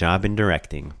landing a job in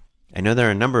directing. I know there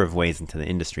are a number of ways into the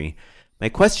industry. My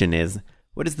question is,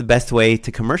 what is the best way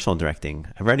to commercial directing?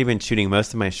 I've already been shooting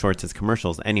most of my shorts as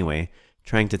commercials anyway,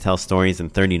 trying to tell stories in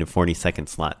 30 to 40 second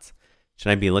slots.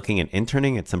 Should I be looking at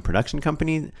interning at some production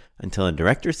company until a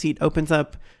director seat opens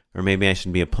up? Or maybe I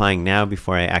should be applying now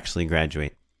before I actually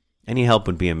graduate. Any help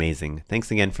would be amazing.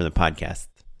 Thanks again for the podcast."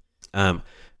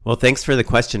 Well, thanks for the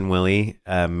question, Willie.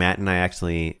 Matt and I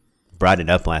actually brought it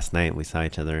up last night. We saw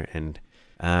each other, and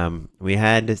we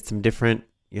had some different,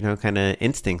 kind of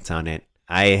instincts on it.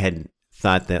 I had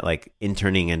thought that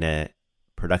interning in a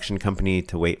production company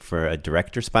to wait for a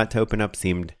director spot to open up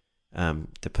seemed,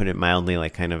 to put it mildly,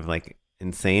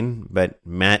 insane. But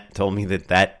Matt told me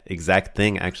that exact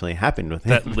thing actually happened with him.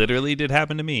 That literally did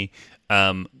happen to me,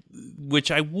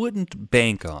 which I wouldn't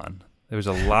bank on. There was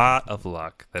a lot of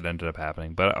luck that ended up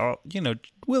happening. But,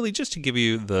 Willie, just to give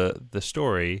you the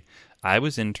story, I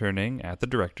was interning at the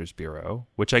Directors Bureau,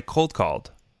 which I cold called.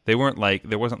 There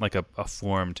wasn't a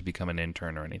form to become an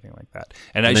intern or anything like that.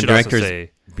 And I should also say, the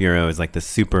Directors Bureau is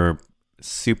the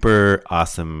super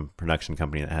awesome production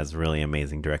company that has really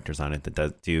amazing directors on it that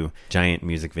does do giant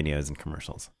music videos and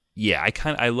commercials. Yeah,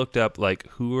 I looked up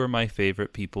who are my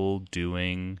favorite people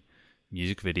doing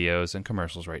music videos and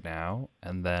commercials right now,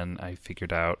 and then I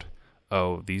figured out,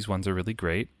 these ones are really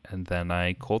great, and then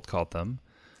I cold called them,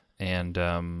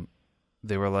 and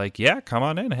they were like, "Yeah, come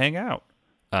on in, hang out."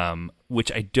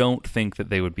 Which I don't think that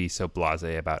they would be so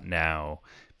blasé about now,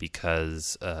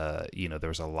 because there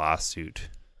was a lawsuit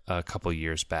a couple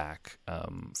years back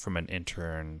from an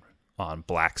intern on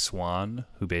Black Swan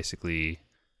who basically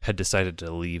had decided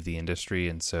to leave the industry,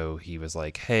 and so he was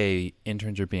like, "Hey,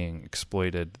 interns are being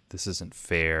exploited. This isn't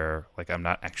fair. I'm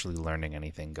not actually learning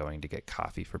anything going to get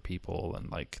coffee for people,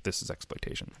 and this is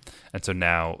exploitation." And so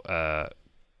now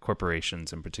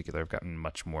corporations in particular have gotten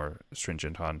much more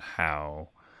stringent on how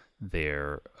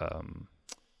their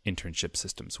internship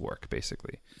systems work,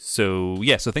 basically. So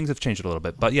things have changed a little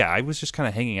bit. But I was just kind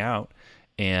of hanging out,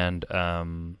 and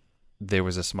there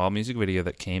was a small music video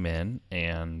that came in,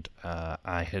 and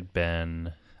I'd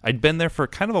been there for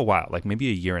kind of a while, maybe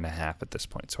a year and a half at this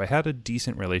point. So I had a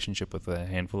decent relationship with a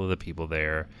handful of the people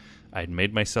there. I'd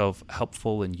made myself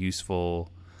helpful and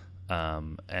useful,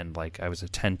 and I was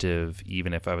attentive,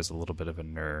 even if I was a little bit of a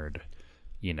nerd,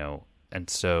 And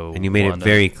so, and you made it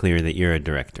very clear that you're a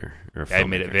director or a filmmaker. I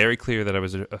made it very clear that I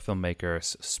was a filmmaker,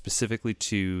 specifically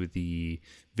to the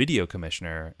video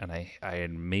commissioner, and I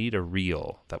had made a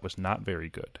reel that was not very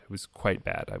good. It was quite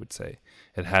bad, I would say.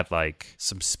 It had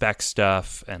some spec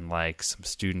stuff and some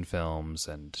student films,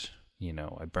 and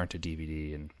I burnt a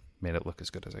DVD and made it look as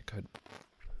good as I could.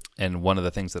 And one of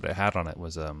the things that I had on it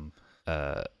was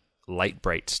light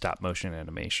bright stop motion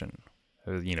animation.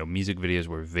 Music videos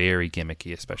were very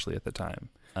gimmicky, especially at the time.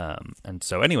 And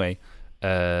so anyway,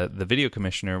 the video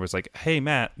commissioner was like, "Hey,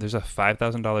 Matt, there's a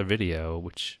 $5,000 video,"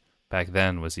 which back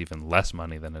then was even less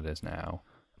money than it is now.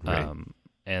 Right.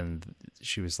 And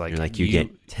she was like, you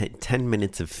get 10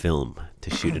 minutes of film to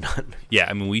shoot it on.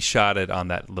 Yeah, we shot it on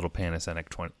that little Panasonic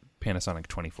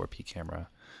 24p camera,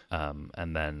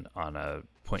 and then on a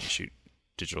point-and-shoot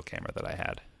digital camera that I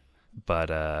had.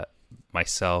 But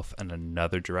myself and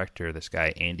another director, this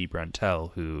guy Andy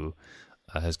Bruntel, who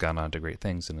has gone on to great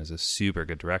things and is a super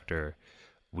good director,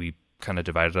 we kind of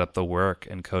divided up the work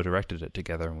and co-directed it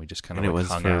together, and we just kind of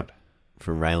hung out.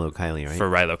 For Rilo Kiley, right? For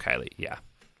Rilo Kiley, yeah.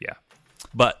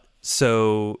 But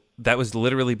so that was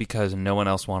literally because no one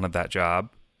else wanted that job,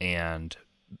 and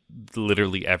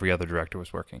literally every other director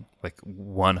was working.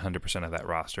 100% of that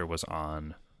roster was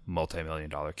on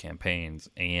multi-million-dollar campaigns,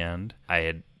 and I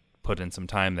had put in some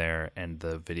time there, and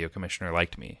the video commissioner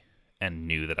liked me and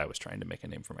knew that I was trying to make a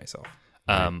name for myself.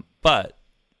 Right. But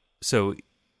so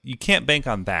you can't bank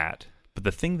on that, But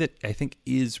the thing that I think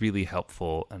is really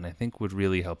helpful, and I think would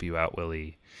really help you out,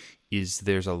 Willie, is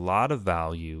there's a lot of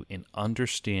value in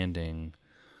understanding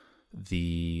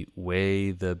the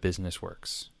way the business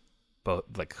works, both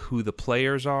like who the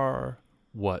players are,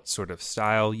 what sort of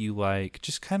style you like,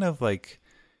 just kind of like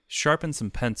sharpen some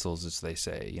pencils, as they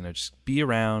say. Just be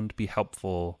around, be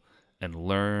helpful, and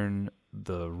learn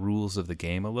the rules of the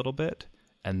game a little bit,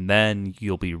 and then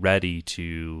you'll be ready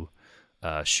to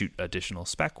shoot additional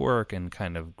spec work and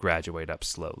kind of graduate up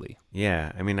slowly.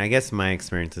 Yeah, I mean, I guess my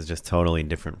experience is just totally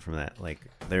different from that. Like,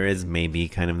 there is maybe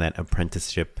kind of that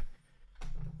apprenticeship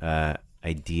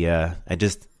idea.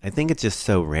 I think it's just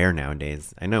so rare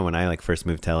nowadays. I know when I first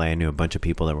moved to LA, I knew a bunch of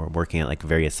people that were working at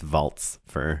various vaults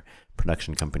for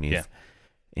production companies. Yeah.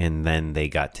 And then they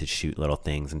got to shoot little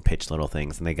things and pitch little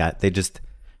things, and they just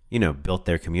built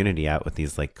their community out with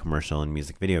these commercial and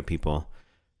music video people.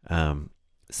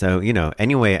 So,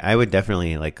 anyway, I would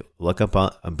definitely look up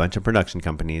a bunch of production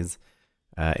companies.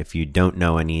 If you don't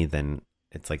know any, then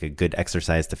it's a good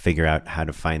exercise to figure out how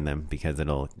to find them, because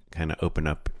it'll kind of open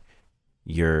up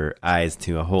your eyes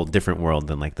to a whole different world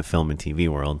than the film and TV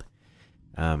world.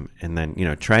 And then,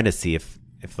 try to see if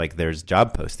there's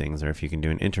job postings, or if you can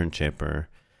do an internship or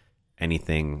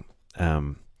anything.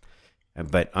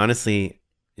 But honestly,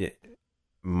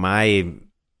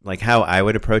 how I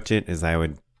would approach it is I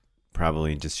would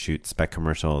probably just shoot spec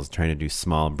commercials, trying to do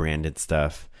small branded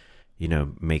stuff,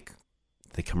 make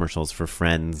the commercials for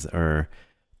friends, or,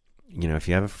 if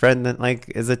you have a friend that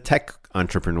is a tech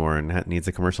entrepreneur and needs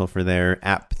a commercial for their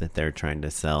app that they're trying to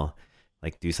sell,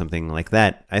 do something like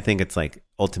that. I think it's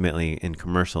ultimately in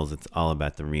commercials, it's all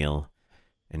about the reel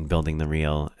and building the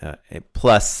reel,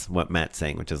 plus what Matt's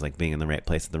saying, which is being in the right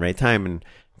place at the right time and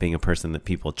being a person that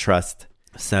people trust.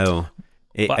 So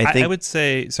I think I would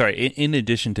say, in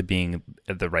addition to being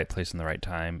at the right place in the right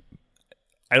time,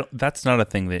 that's not a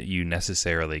thing that you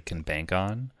necessarily can bank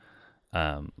on.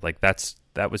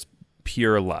 That was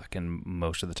pure luck, and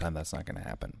most of the time that's not going to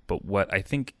happen. But what I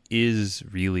think is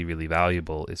really, really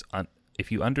valuable is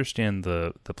if you understand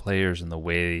the players and the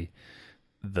way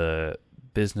the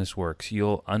business works,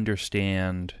 you'll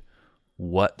understand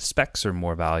what specs are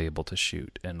more valuable to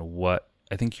shoot, and what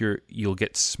I think you'll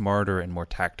get smarter and more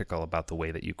tactical about the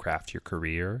way that you craft your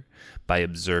career by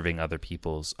observing other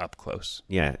people's up close.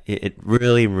 Yeah, it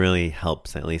really, really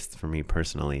helps, at least for me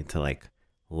personally, to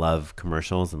love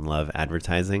commercials and love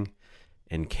advertising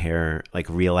and care,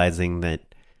 realizing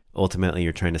that ultimately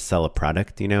you're trying to sell a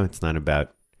product. It's not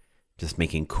about just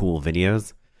making cool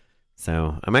videos.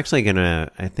 So I'm actually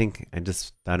I think I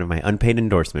just thought of my unpaid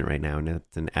endorsement right now, and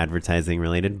it's an advertising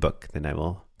related book that I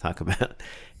will talk about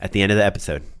at the end of the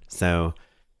episode. So,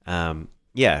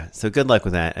 so good luck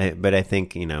with that. But I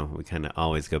think, we kind of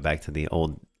always go back to the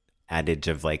old adage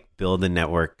of build a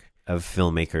network of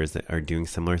filmmakers that are doing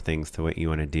similar things to what you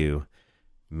want to do.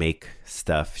 Make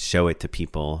stuff, show it to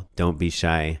people. Don't be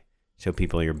shy. Show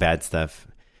people your bad stuff,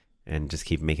 and just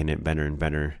keep making it better and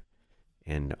better.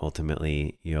 And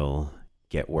ultimately you'll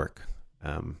get work.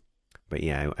 But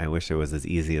yeah, I wish it was as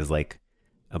easy as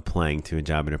applying to a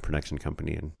job in a production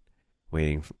company and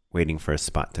waiting for a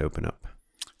spot to open up.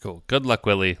 Cool. Good luck,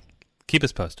 Willie. Keep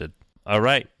us posted. All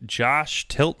right.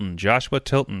 Joshua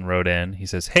Tilton wrote in. He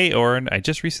says, "Hey, Oren, I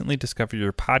just recently discovered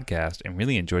your podcast and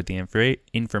really enjoyed the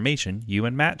information you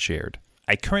and Matt shared.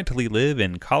 I currently live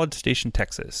in College Station,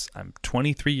 Texas. I'm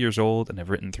 23 years old and have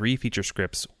written 3 feature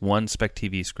scripts, 1 spec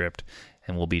TV script,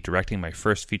 and will be directing my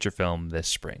first feature film this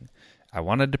spring. I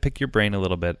wanted to pick your brain a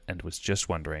little bit and was just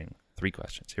wondering, 3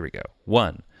 questions. Here we go.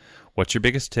 1, what's your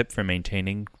biggest tip for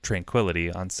maintaining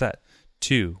tranquility on set?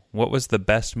 2, what was the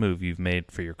best move you've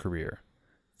made for your career?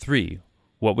 3,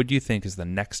 what would you think is the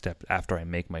next step after I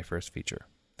make my first feature?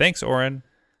 Thanks, Oren."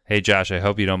 Hey, Josh, I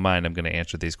hope you don't mind. I'm going to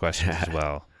answer these questions as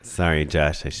well. Sorry,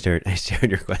 Josh. I shared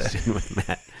your question with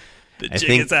Matt. The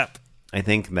jig is up. I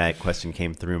think that question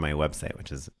came through my website,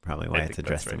 which is probably why it's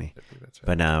addressed to me. That's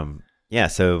right. But yeah,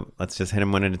 so let's just hit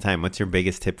them one at a time. What's your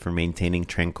biggest tip for maintaining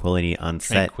tranquility on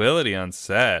set? Tranquility on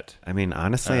set. I mean,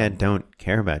 honestly, I don't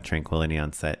care about tranquility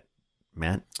on set.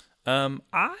 Matt?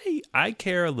 I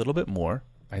care a little bit more,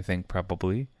 I think,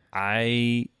 probably.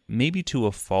 I, maybe to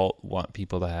a fault, want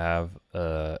people to have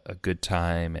a good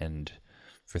time and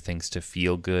for things to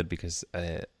feel good, because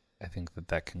I think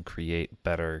that can create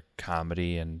better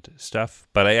comedy and stuff.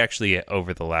 But I actually,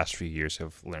 over the last few years,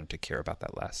 have learned to care about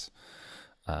that less.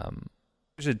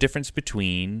 There's a difference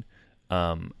between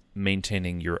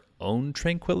maintaining your own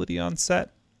tranquility on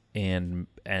set and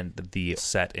the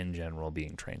set in general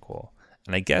being tranquil.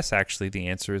 And I guess actually the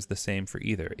answer is the same for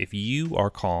either. If you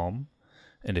are calm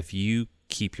and if you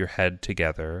keep your head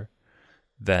together,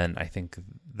 then I think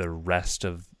the rest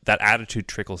of that attitude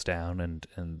trickles down, and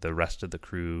the rest of the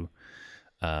crew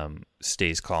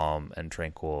stays calm and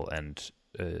tranquil and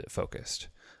focused.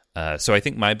 So I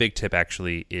think my big tip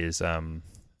actually is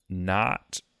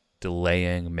not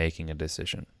delaying making a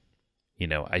decision.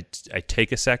 I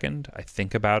take a second, I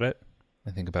think about it.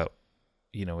 I think about,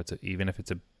 even if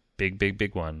it's a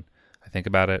big one, I think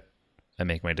about it, I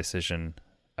make my decision,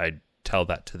 I tell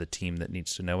that to the team that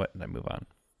needs to know it, and I move on.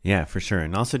 Yeah, for sure.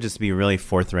 And also just be really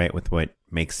forthright with what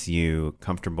makes you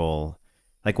comfortable,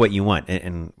 like what you want.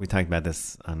 And we talked about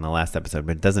this on the last episode,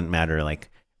 but it doesn't matter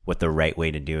like what the right way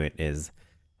to do it is.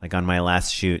 Like on my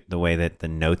last shoot, the way that the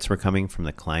notes were coming from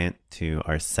the client to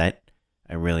our set,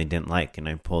 I really didn't like. And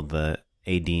I pulled the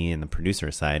AD and the producer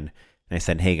aside, and I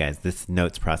said, hey guys, this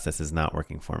notes process is not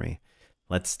working for me.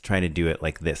 Let's try to do it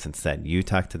like this instead. You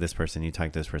talk to this person, you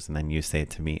talk to this person, then you say it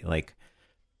to me. Like,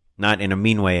 not in a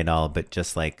mean way at all, but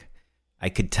just like I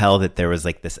could tell that there was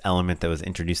like this element that was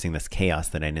introducing this chaos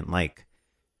that I didn't like,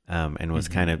 and was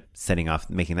kind of setting off,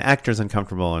 making the actors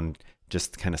uncomfortable and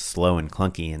just kind of slow and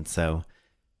clunky. And so,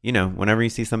 whenever you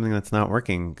see something that's not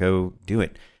working, go do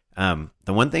it. The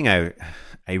one thing I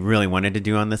really wanted to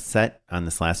do on this set, on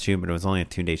this last shoot, but it was only a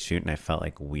 2-day shoot and I felt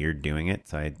like weird doing it,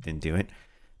 so I didn't do it.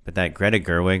 But that Greta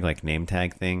Gerwig like name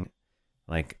tag thing,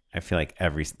 like I feel like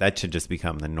that should just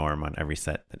become the norm on every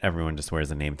set, that everyone just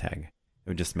wears a name tag. It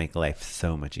would just make life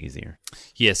so much easier.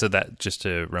 Yeah, so that, just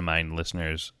to remind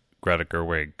listeners, Greta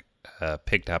Gerwig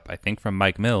picked up, I think from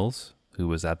Mike Mills, who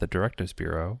was at the Directors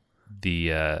Bureau,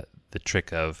 the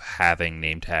trick of having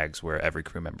name tags where every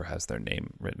crew member has their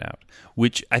name written out,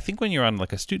 which I think when you're on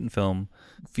like a student film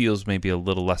feels maybe a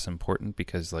little less important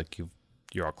because like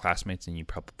you're all classmates and you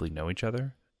probably know each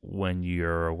other. When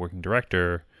you're a working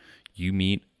director, you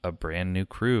meet a brand new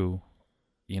crew,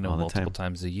 multiple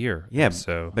times a year. Yeah,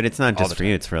 so but it's not just for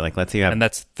you. It's for like, let's say you have and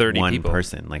that's 30 one people.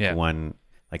 Person, like one,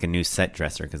 like a new set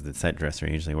dresser, because the set dresser I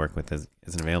usually work with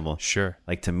isn't available. Sure.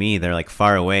 Like to me, they're like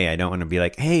far away. I don't want to be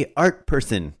like, hey, art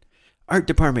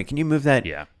department, can you move that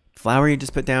flower you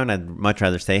just put down? I'd much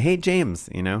rather say, hey, James,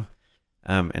 and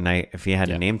if he had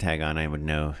a name tag on, I would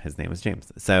know his name was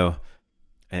James. So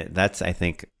that's, I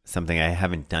think, something I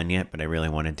haven't done yet, but I really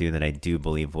want to do, that I do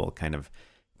believe will kind of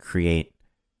create,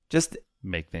 just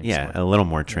make things a little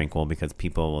more tranquil, because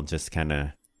people will just kind of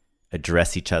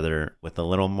address each other with a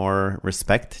little more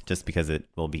respect, just because it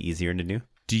will be easier to do.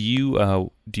 Do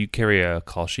you carry a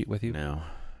call sheet with you? No.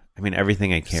 I mean,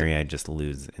 everything I carry, I just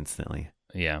lose instantly.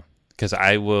 Yeah. Because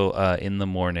I will, in the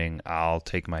morning, I'll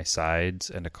take my sides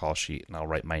and a call sheet and I'll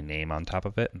write my name on top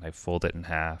of it and I fold it in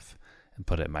half and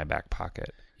put it in my back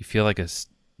pocket. You feel like a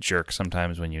jerk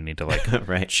sometimes when you need to like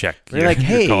check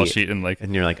your call sheet and like,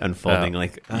 and you're like unfolding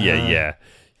yeah.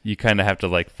 You kind of have to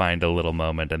like find a little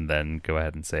moment and then go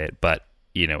ahead and say it. But,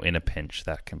 in a pinch,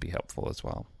 that can be helpful as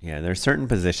well. Yeah, there are certain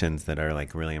positions that are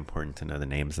like really important to know the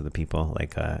names of the people,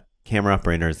 like camera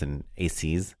operators and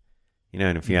ACs.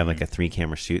 And if you have like a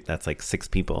 3-camera shoot, that's like 6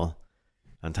 people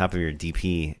on top of your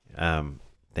DP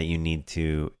that you need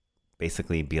to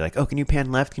basically be like, oh, can you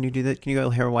pan left? Can you do that? Can you go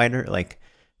hair wider? Like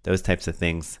those types of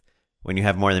things. When you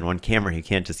have more than one camera, you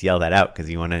can't just yell that out because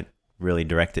you want to really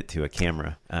direct it to a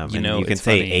camera. And you can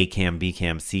say funny. A cam, B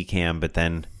cam, C cam, but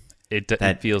then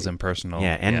it feels impersonal.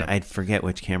 Yeah, and I'd forget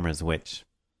which camera is which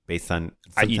based on,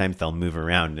 sometimes they'll move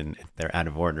around and they're out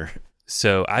of order.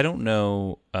 So I don't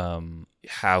know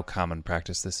how common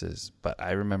practice this is, but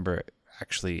I remember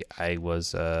actually I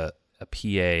was a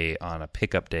PA on a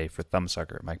pickup day for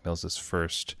Thumbsucker, Mike Mills'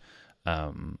 first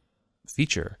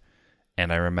feature.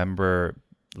 And I remember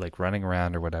like running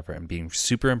around or whatever and being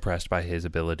super impressed by his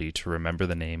ability to remember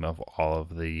the name of all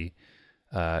of the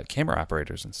camera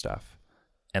operators and stuff.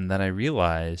 And then I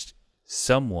realized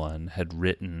someone had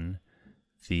written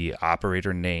the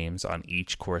operator names on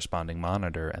each corresponding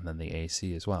monitor and then the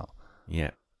AC as well.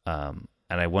 Yeah. And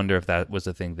I wonder if that was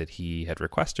a thing that he had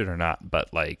requested or not,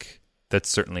 but like that's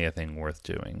certainly a thing worth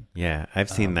doing. Yeah, I've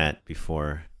seen that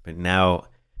before, but now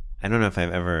I don't know if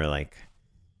I've ever like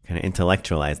kind of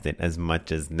intellectualized it as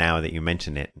much as now that you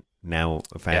mention it. Now,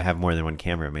 if I have more than one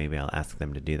camera, maybe I'll ask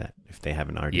them to do that if they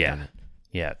haven't already done it.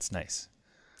 Yeah, it's nice.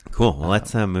 Cool. Well,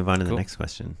 let's move on to the next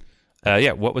question.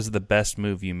 What was the best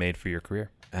move you made for your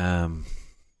career? I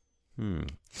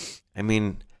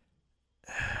mean,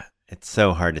 it's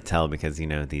so hard to tell because,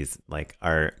 these like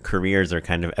our careers are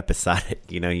kind of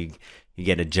episodic. You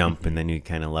get a jump and then you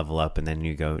kind of level up and then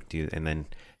you go and then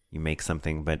you make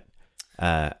something. But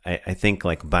I think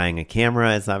like buying a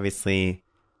camera is obviously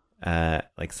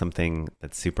like something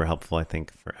that's super helpful, I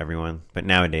think, for everyone. But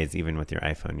nowadays, even with your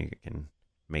iPhone, you can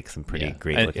make some pretty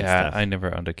great looking stuff. I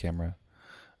never owned a camera.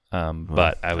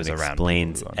 But I was that around.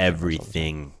 Explains people who own cameras all the time.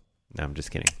 everything. No, I'm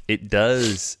just kidding. It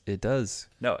does. It does.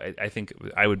 No, I think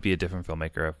I would be a different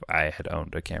filmmaker if I had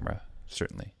owned a camera.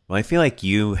 Certainly. Well, I feel like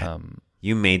you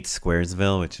made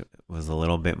Squaresville, which was a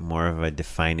little bit more of a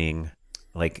defining,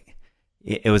 like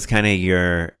it was kind of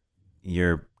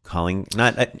your calling.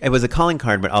 Not it was a calling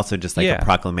card, but also just like a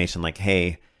proclamation, like,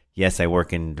 hey, yes, I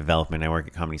work in development, I work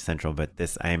at Comedy Central, but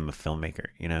I am a filmmaker,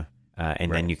 you know.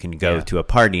 And then you can go to a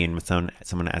party and when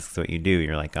someone asks what you do,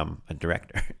 you're like, I'm a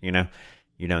director, you know.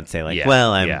 You don't say like,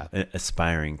 well, I'm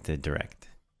aspiring to direct.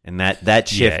 And that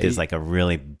shift is like a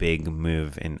really big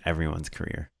move in everyone's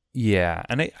career. Yeah.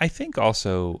 And I think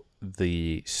also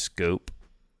the scope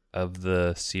of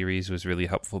the series was really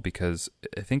helpful because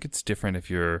I think it's different if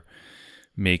you're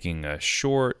making a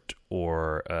short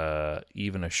or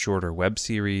even a shorter web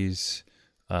series.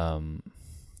 I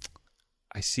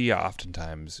see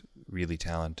oftentimes really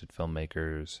talented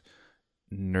filmmakers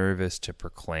nervous to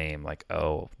proclaim like,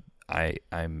 oh,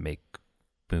 I make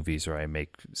movies or I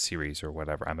make series or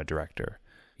whatever. I'm a director.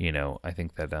 You know, I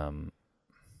think that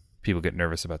people get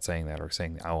nervous about saying that or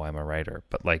saying, oh, I'm a writer.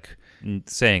 But like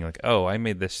saying like, oh, I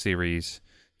made this series.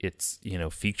 It's, you know,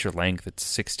 feature length. It's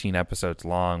 16 episodes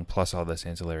long plus all this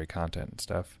ancillary content and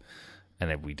stuff.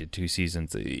 And if we did 2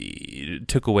 seasons, it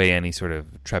took away any sort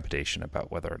of trepidation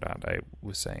about whether or not I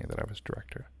was saying that I was a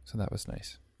director. So that was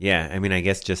nice. Yeah, I mean, I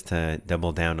guess just to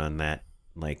double down on that,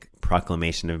 like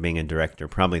proclamation of being a director,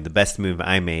 probably the best move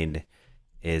I made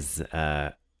is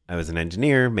I was an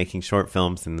engineer making short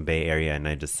films in the Bay Area, and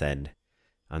I just said,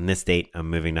 on this date, I'm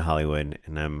moving to Hollywood,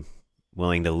 and I'm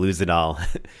willing to lose it all,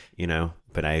 you know,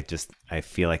 but I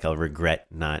feel like I'll regret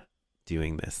not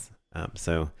doing this.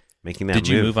 So making that move.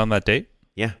 Did you move on that date?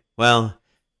 Yeah. Well,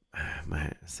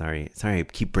 sorry, I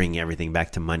keep bringing everything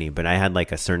back to money, but I had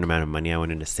like a certain amount of money I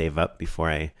wanted to save up before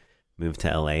I moved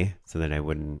to LA so that I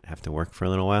wouldn't have to work for a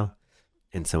little while.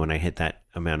 And so when I hit that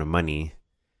amount of money,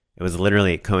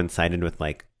 it coincided with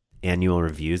like annual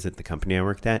reviews at the company I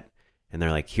worked at. And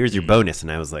they're like, here's your bonus.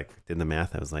 And I was like, did the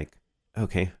math. I was like,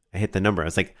 okay, I hit the number. I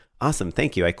was like, awesome.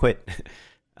 Thank you. I quit.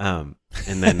 And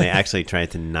then they actually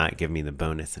tried to not give me the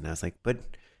bonus. And I was like, but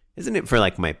isn't it for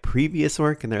like my previous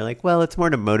work? And they're like, well, it's more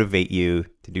to motivate you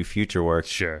to do future work.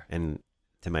 Sure. And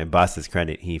to my boss's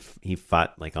credit, he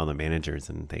fought like all the managers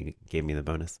and they gave me the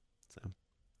bonus.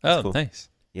 So cool. Nice.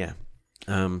 Yeah.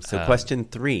 So question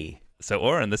 3. So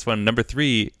Oren, this one, number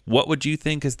 3, what would you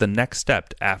think is the next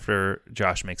step after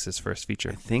Josh makes his first feature?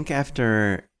 I think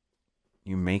after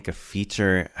you make a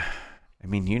feature, I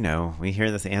mean, you know, we hear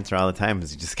this answer all the time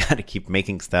is you just got to keep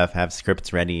making stuff, have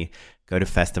scripts ready, go to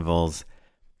festivals.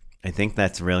 I think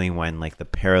that's really when like the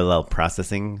parallel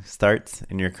processing starts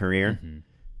in your career. Mm-hmm.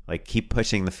 Like keep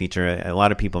pushing the feature. A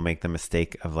lot of people make the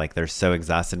mistake of like they're so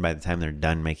exhausted by the time they're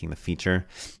done making the feature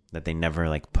that they never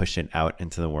like push it out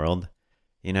into the world,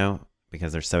 you know,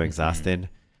 because they're so exhausted.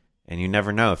 And you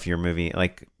never know if your movie,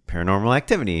 like Paranormal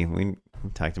Activity, we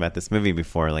talked about this movie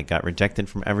before, like got rejected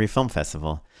from every film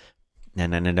festival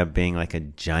and ended up being like a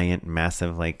giant,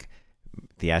 massive, like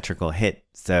theatrical hit.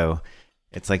 So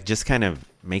it's like just kind of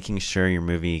making sure your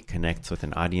movie connects with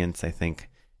an audience, I think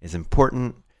is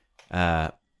important.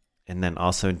 And then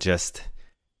also just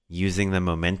using the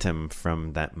momentum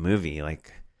from that movie.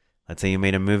 Like, let's say you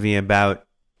made a movie about,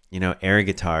 you know, air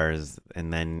guitars,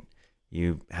 and then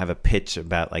you have a pitch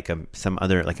about like some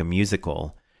other, like a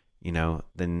musical, you know,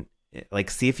 then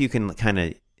like see if you can kind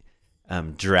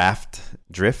of drift.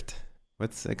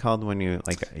 What's it called when you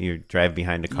like you drive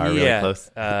behind a car really close?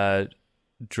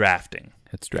 Drafting.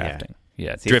 It's drafting.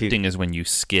 Yeah. See drifting is when you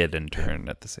skid and turn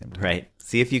at the same time. Right.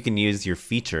 See if you can use your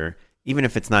feature, even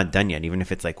if it's not done yet, even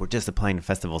if it's like, we're just applying to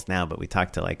festivals now, but we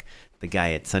talked to like the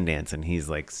guy at Sundance and he's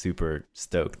like super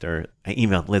stoked. Or I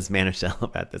emailed Liz Manischel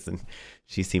about this and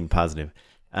she seemed positive.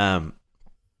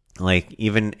 Like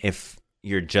even if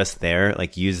you're just there,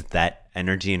 like use that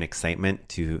energy and excitement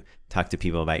to talk to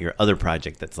people about your other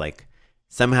project that's like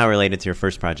somehow related to your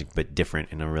first project, but different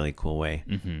in a really cool way.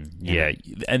 Mm-hmm. Yeah.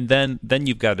 And then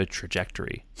you've got a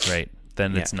trajectory, right?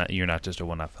 Then it's not, you're not just a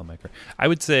one-off filmmaker. I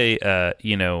would say,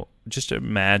 you know, just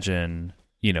imagine,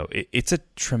 you know, it's a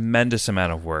tremendous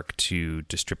amount of work to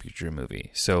distribute your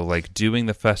movie. So like doing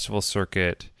the festival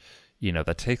circuit, you know,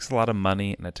 that takes a lot of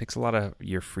money and it takes a lot of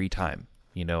your free time.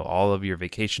 You know, all of your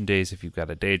vacation days, if you've got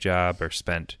a day job, are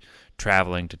spent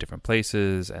traveling to different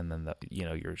places. And then, you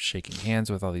know, you're shaking hands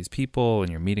with all these people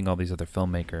and you're meeting all these other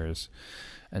filmmakers.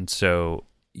 And so,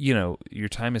 you know, your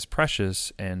time is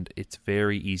precious and it's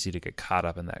very easy to get caught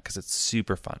up in that because it's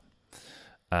super fun.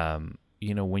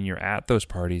 You know, when you're at those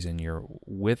parties and you're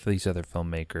with these other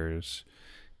filmmakers,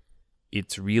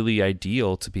 it's really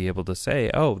ideal to be able to say,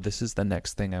 oh, this is the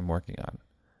next thing I'm working on.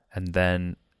 And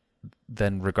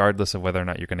then regardless of whether or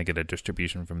not you're going to get a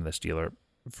distribution from this dealer,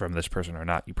 from this person or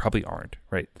not, you probably aren't,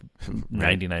 right?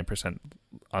 99%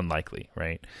 unlikely,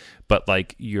 right? But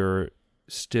like, you're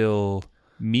still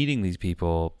meeting these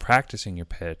people, practicing your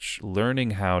pitch,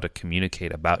 learning how to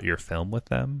communicate about your film with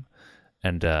them,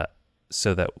 and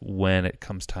so that when it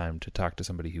comes time to talk to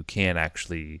somebody who can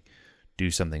actually do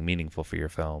something meaningful for your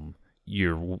film,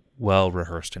 you're well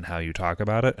rehearsed in how you talk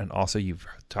about it, and also you've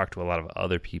talked to a lot of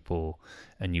other people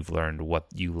and you've learned what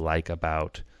you like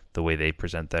about the way they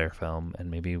present their film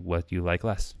and maybe what you like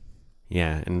less.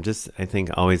 Yeah, and just I think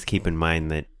always keep in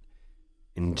mind that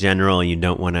in general you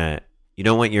don't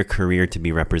want your career to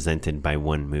be represented by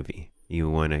one movie. You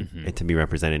want it to be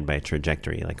represented by a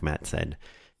trajectory, like Matt said.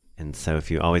 And so if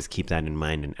you always keep that in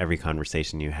mind in every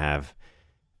conversation you have,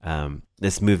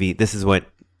 this is why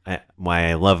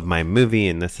I love my movie,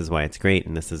 and this is why it's great,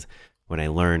 and this is what I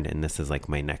learned, and this is like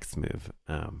my next move.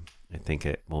 I think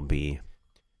it will be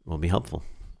helpful.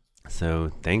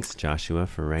 So thanks, Joshua,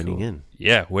 for writing in.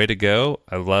 Yeah, way to go.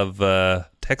 I love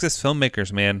Texas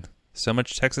filmmakers, man. So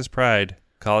much Texas pride.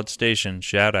 College Station,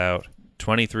 shout out.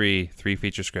 23, 3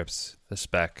 feature scripts, The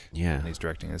Spec. Yeah. And he's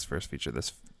directing his first feature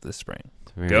this spring.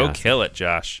 Go awesome. Kill it,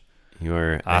 Josh.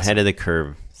 You're ahead of the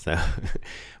curve. So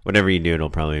whatever you do, it'll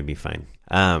probably be fine.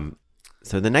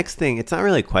 So the next thing, it's not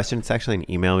really a question. It's actually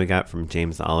an email we got from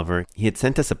James Oliver. He had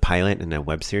sent us a pilot in a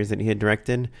web series that he had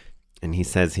directed. And he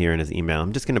says here in his email,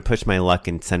 I'm just going to push my luck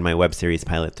and send my web series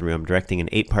pilot through. I'm directing an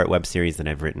 8-part web series that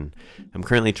I've written. I'm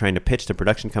currently trying to pitch to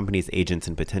production companies, agents,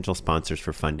 and potential sponsors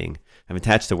for funding. I've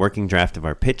attached a working draft of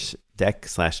our pitch deck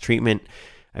 / treatment.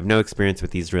 I have no experience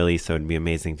with these really, so it'd be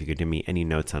amazing if you could give me any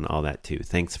notes on all that too.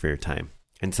 Thanks for your time.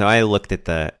 And so I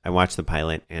watched the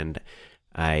pilot and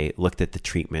I looked at the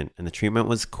treatment, and the treatment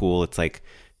was cool. It's like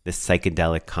this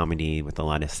psychedelic comedy with a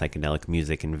lot of psychedelic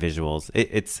music and visuals.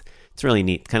 It's really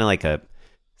neat. Kind of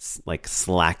like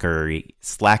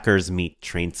Slackers meet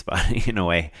Trainspotting in a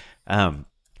way.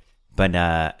 But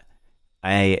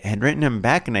I had written him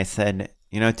back and I said,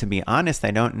 to be honest,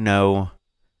 I don't know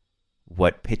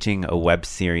what pitching a web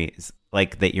series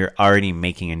like that you're already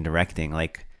making and directing.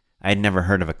 Like, I had never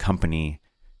heard of a company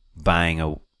buying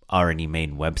a already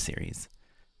made web series.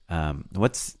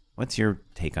 What's your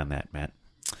take on that, Matt?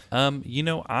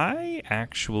 I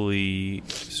actually,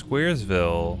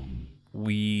 Squaresville,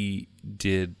 we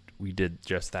did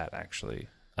just that actually,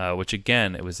 which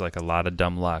again, it was like a lot of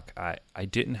dumb luck. I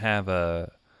didn't have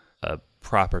a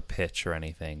proper pitch or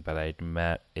anything, but I'd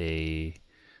met a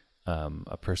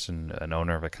person, an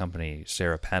owner of a company,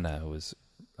 Sarah Penna, who was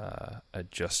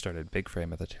had just started Big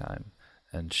Frame at the time.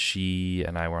 And she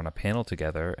and I were on a panel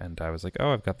together, and I was like,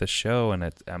 oh, I've got this show,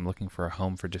 and I'm looking for a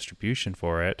home for distribution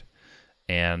for it.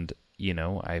 And,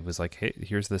 I was like, hey,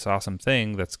 here's this awesome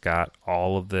thing that's got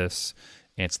all of this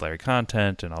ancillary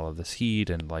content and all of this heat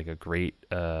and like a great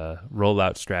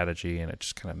rollout strategy, and it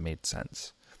just kind of made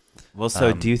sense. Well,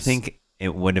 so do you think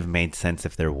it would have made sense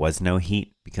if there was no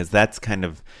heat? Because that's kind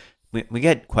of... We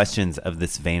get questions of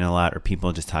this vein a lot, or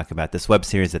people just talk about this web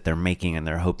series that they're making and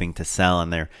they're hoping to sell,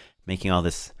 and they're making all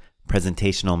this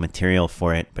presentational material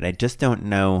for it, but I just don't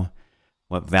know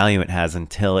what value it has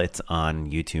until it's on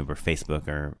YouTube or Facebook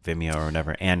or Vimeo or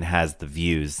whatever and has the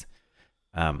views.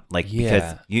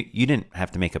 Because you didn't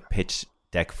have to make a pitch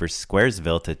deck for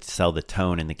Squaresville to sell the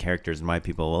tone and the characters and why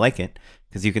people will like it,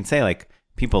 because you can say like,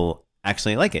 people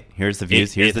actually like it. Here's the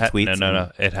views, here's the tweets.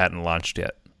 No, it hadn't launched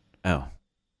yet. Oh.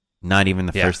 Not even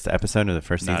the first episode of the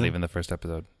first season? Not even the first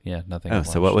episode. Yeah, nothing. Oh,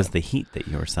 so what was the heat that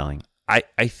you were selling?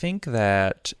 I think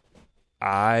that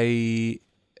I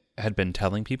had been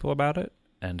telling people about it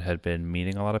and had been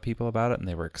meeting a lot of people about it, and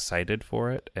they were excited for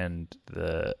it. And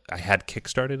I had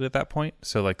kickstarted at that point,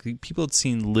 so like people had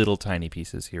seen little tiny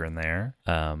pieces here and there,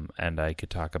 and I could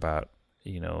talk about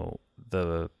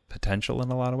the potential in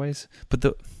a lot of ways. But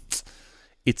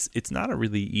it's not a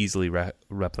really easily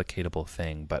replicatable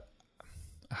thing. But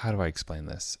how do I explain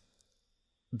this?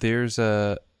 There's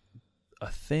a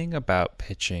thing about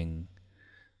pitching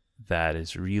that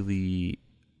is really,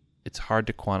 it's hard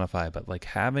to quantify, but like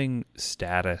having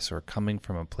status or coming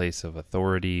from a place of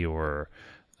authority or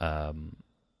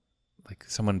like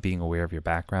someone being aware of your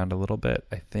background a little bit,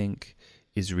 I think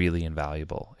is really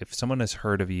invaluable. If someone has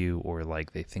heard of you, or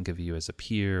like they think of you as a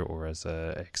peer or as a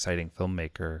exciting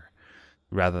filmmaker,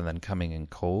 rather than coming in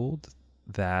cold,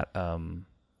 that's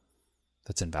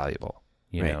invaluable.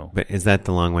 You know? But is that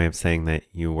the long way of saying that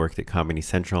you worked at Comedy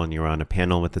Central and you were on a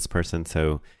panel with this person,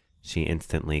 so she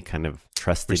instantly kind of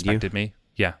respected me?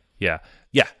 Yeah.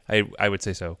 I would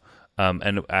say so.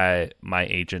 And my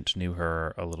agent knew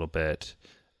her a little bit,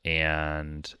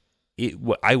 and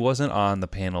I wasn't on the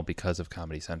panel because of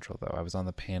Comedy Central, though. I was on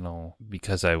the panel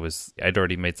because I'd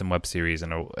already made some web series,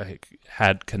 and I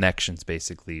had connections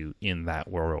basically in that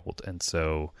world, and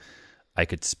so I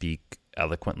could speak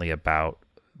eloquently about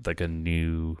like a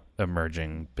new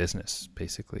emerging business,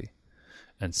 basically.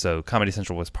 And so Comedy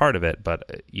Central was part of it,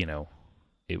 but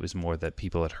it was more that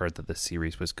people had heard that the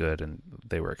series was good and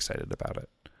they were excited about it,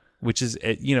 which is,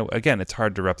 again, it's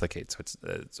hard to replicate. So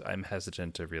I'm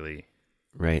hesitant to really.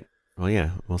 Right. Well,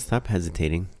 yeah, we'll stop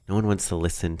hesitating. No one wants to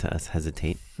listen to us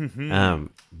hesitate.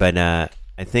 But I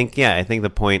think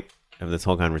the point of this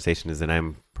whole conversation is that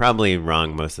I'm probably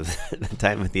wrong most of the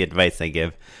time with the advice I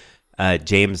give.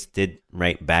 James did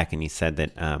write back, and he said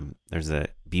that there's a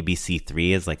BBC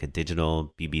Three is like a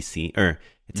digital BBC, or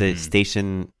it's a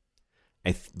station.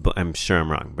 I'm sure I'm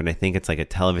wrong, but I think it's like a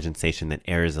television station that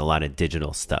airs a lot of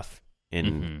digital stuff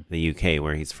in the UK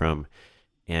where he's from,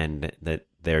 and that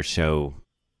their show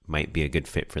might be a good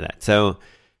fit for that. So,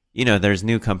 there's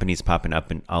new companies popping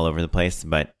up all over the place,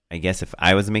 but I guess if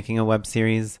I was making a web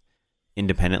series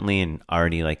independently and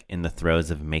already like in the throes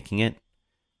of making it,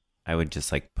 I would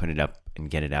just like put it up and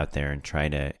get it out there and try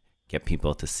to get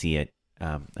people to see it,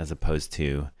 as opposed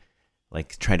to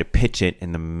like try to pitch it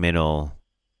in the middle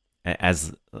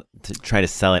as to try to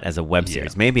sell it as a web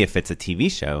series. Maybe if it's a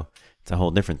TV show, it's a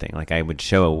whole different thing. Like I would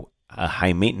show a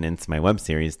high maintenance, my web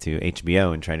series, to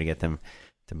HBO and try to get them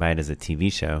to buy it as a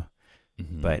TV show.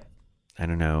 But I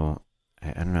don't know.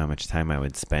 I don't know how much time I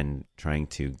would spend trying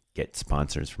to get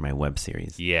sponsors for my web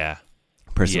series. Yeah.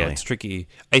 Personally. Yeah, it's tricky.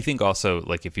 I think also,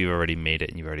 like, if you've already made it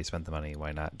and you've already spent the money,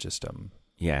 why not just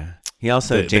Yeah. He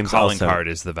also the calling card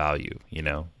is the value,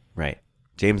 Right.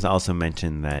 James also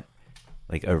mentioned that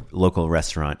like a local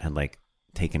restaurant had like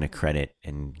taken a credit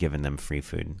and given them free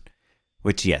food.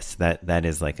 Which, yes, that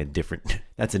is like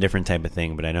that's a different type of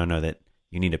thing, but I don't know that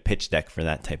you need a pitch deck for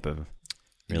that type of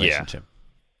relationship.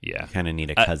 Yeah. You kind of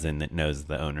need a cousin that knows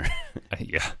the owner.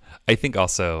 Yeah. I think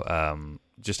also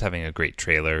just having a great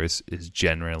trailer is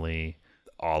generally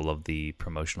all of the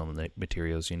promotional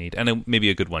materials you need. And maybe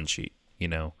a good one sheet,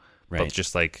 Right. But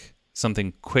just like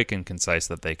something quick and concise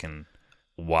that they can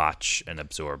watch and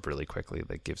absorb really quickly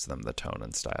that gives them the tone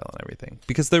and style and everything.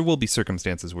 Because there will be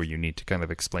circumstances where you need to kind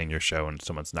of explain your show and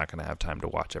someone's not going to have time to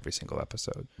watch every single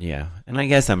episode. Yeah. And I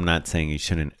guess I'm not saying you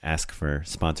shouldn't ask for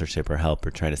sponsorship or help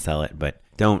or try to sell it, but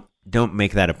don't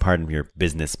make that a part of your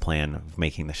business plan of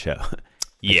making the show.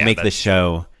 Make the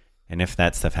show, and if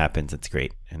that stuff happens, it's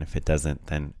great. And if it doesn't,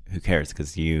 then who cares?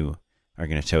 Because you are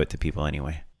going to show it to people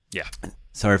anyway. Yeah.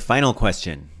 So our final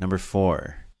question, number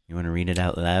 4. You want to read it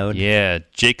out loud? Yeah.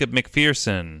 Jacob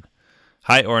McPherson.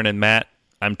 Hi, Oren and Matt.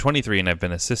 I'm 23 and I've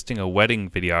been assisting a wedding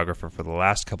videographer for the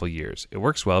last couple years. It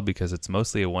works well because it's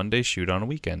mostly a one-day shoot on a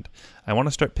weekend. I want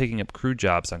to start picking up crew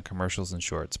jobs on commercials and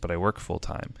shorts, but I work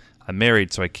full-time. I'm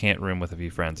married, so I can't room with a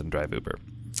few friends and drive Uber.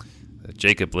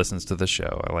 Jacob listens to the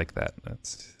show. I like that.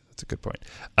 That's a good point.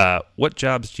 What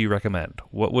jobs do you recommend?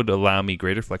 What would allow me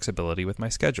greater flexibility with my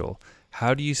schedule?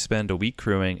 How do you spend a week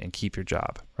crewing and keep your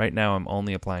job? Right now, I'm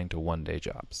only applying to one-day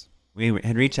jobs. We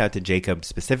had reached out to Jacob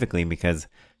specifically because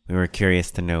we were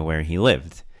curious to know where he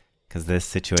lived, because this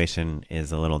situation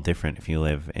is a little different if you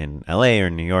live in LA or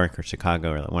New York or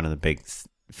Chicago or one of the big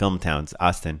film towns,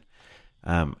 Austin.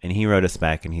 And he wrote us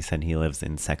back and he said he lives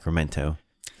in Sacramento,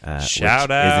 shout which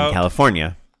out is in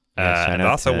California. And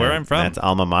also where I'm from. That's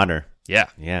alma mater.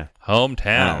 Yeah.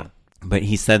 Hometown. But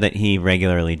he said that he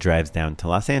regularly drives down to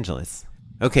Los Angeles.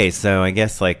 Okay, so I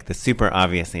guess like the super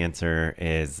obvious answer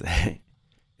is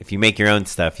if you make your own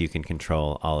stuff, you can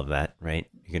control all of that, right?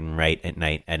 You can write at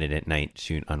night, edit at night,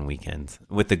 shoot on weekends,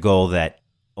 with the goal that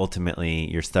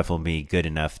ultimately your stuff will be good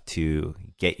enough to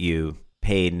get you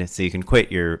paid so you can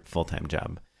quit your full-time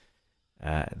job.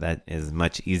 That is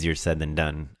much easier said than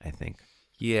done, I think.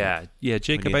 Yeah,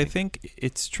 Jacob, I think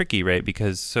it's tricky, right?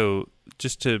 Because so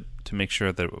just to make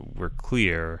sure that we're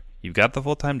clear, you've got the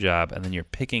full-time job and then you're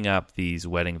picking up these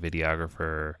wedding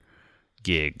videographer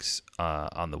gigs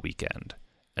on the weekend.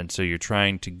 And so you're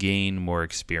trying to gain more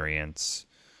experience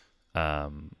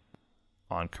on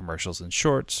commercials and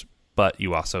shorts, but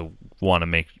you also want to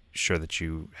make sure that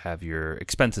you have your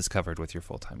expenses covered with your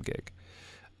full-time gig.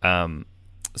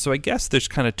 So I guess there's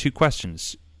kind of two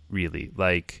questions, really.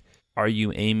 Like, are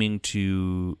you aiming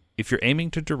to... If you're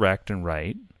aiming to direct and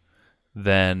write,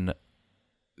 then,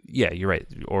 yeah, you're right.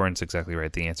 Oren's exactly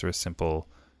right. The answer is simple.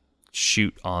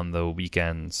 Shoot on the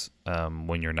weekends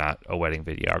when you're not a wedding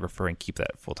videographer and keep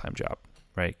that full-time job,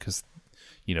 right? Because,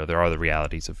 there are the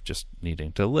realities of just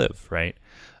needing to live, right?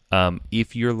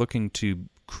 If you're looking to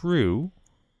crew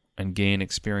and gain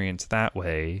experience that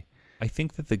way. I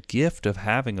think that the gift of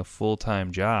having a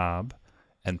full-time job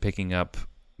and picking up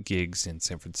gigs in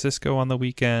San Francisco on the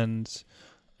weekends,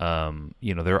 there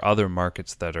are other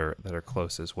markets that are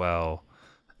close as well,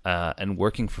 and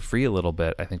working for free a little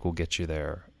bit, I think will get you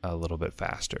there a little bit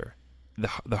faster.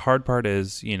 The hard part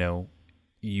is,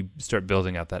 you start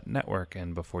building out that network,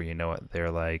 and before you know it,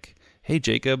 they're like, hey,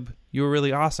 Jacob, you were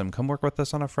really awesome. Come work with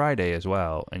us on a Friday as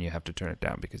well. And you have to turn it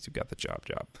down because you've got the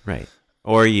job. Right.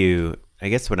 Or I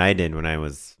guess what I did when I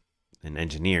was an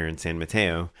engineer in San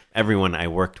Mateo, everyone I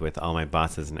worked with, all my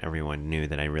bosses and everyone knew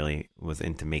that I really was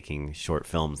into making short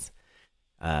films.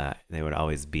 They would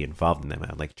always be involved in them.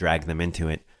 I would drag them into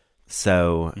it.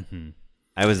 So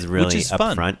I was really Which is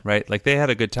upfront. fun, right? Like they had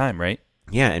a good time, right?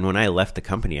 Yeah, and when I left the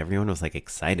company, everyone was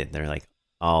excited. They're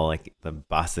all the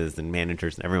bosses and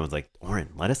managers, and everyone's like, Oren,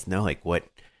 let us know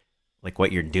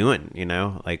what you're doing,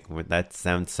 that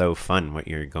sounds so fun, what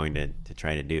you're going to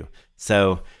try to do.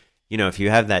 So, if you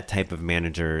have that type of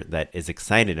manager that is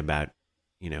excited about,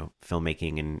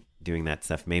 filmmaking and doing that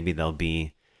stuff, maybe they'll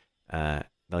give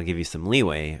you some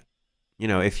leeway.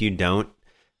 If you don't,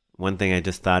 one thing I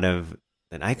just thought of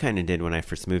that I kind of did when I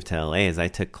first moved to LA is I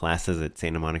took classes at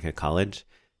Santa Monica College.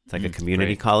 It's like a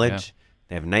community college. Yeah.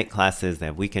 They have night classes, they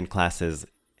have weekend classes,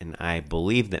 and I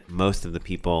believe that most of the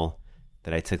people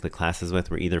that I took the classes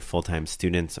with were either full-time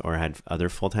students or had other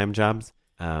full-time jobs.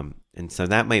 And so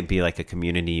that might be a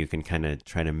community you can kind of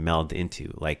try to meld into.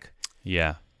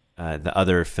 The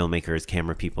other filmmakers,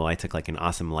 camera people. I took an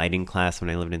awesome lighting class when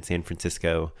I lived in San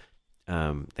Francisco.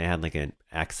 They had an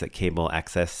cable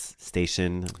access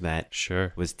station that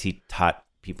was taught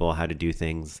people how to do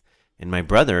things. And my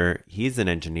brother, he's an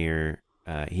engineer.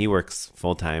 He works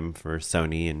full-time for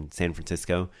Sony in San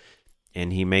Francisco,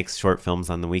 and he makes short films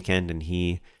on the weekend, and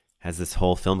he has this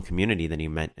whole film community that he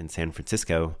met in San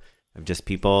Francisco of just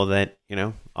people that,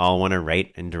 all want to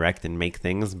write and direct and make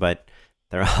things, but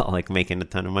they're all making a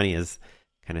ton of money as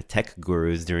kind of tech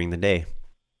gurus during the day.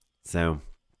 So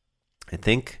I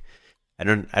think, I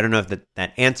don't know if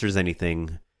that answers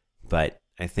anything, but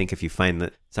I think if you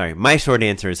my short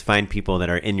answer is find people that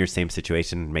are in your same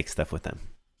situation and make stuff with them.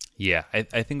 Yeah,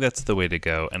 I think that's the way to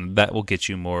go, and that will get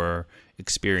you more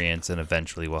experience and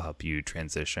eventually will help you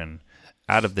transition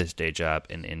out of this day job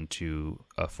and into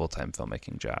a full-time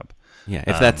filmmaking job. Yeah,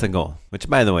 if that's the goal, which,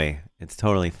 by the way, it's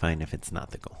totally fine if it's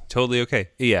not the goal. Totally okay.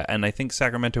 Yeah, and I think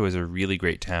Sacramento is a really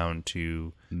great town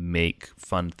to make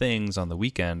fun things on the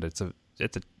weekend. It's a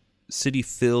city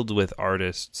filled with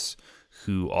artists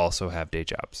who also have day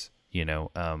jobs.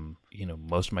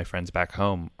 Most of my friends back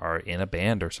home are in a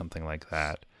band or something like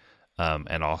that.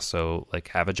 And also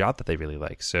have a job that they really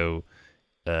like. So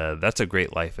that's a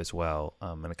great life as well.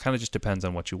 And it kind of just depends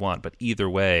on what you want. But either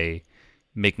way,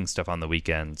 making stuff on the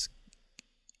weekends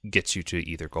gets you to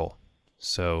either goal.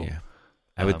 So yeah.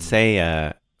 I would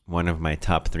say one of my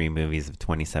top 3 movies of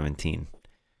 2017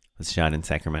 was shot in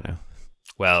Sacramento.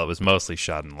 Well, it was mostly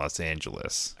shot in Los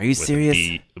Angeles. Are you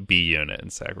serious? B unit in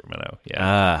Sacramento.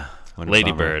 Yeah.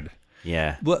 Lady Bird.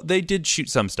 Yeah. Well, they did shoot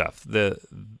some stuff.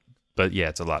 But yeah,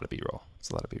 it's a lot of B-roll.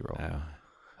 Oh,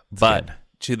 but good.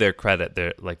 To their credit,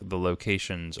 the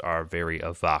locations are very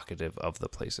evocative of the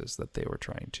places that they were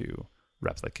trying to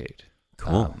replicate.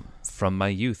 Cool. From my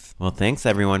youth. Well, thanks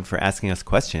everyone for asking us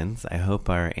questions. I hope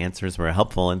our answers were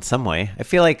helpful in some way. I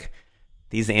feel like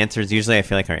these answers, usually I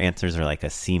feel like our answers are a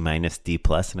C-, D+,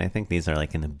 and I think these are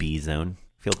in the B zone.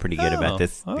 I feel pretty good about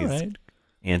these right.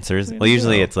 answers. Well,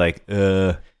 usually it's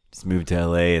just move to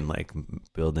LA and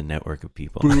build a network of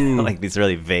people. These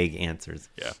really vague answers.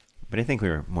 Yeah. But I think we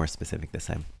were more specific this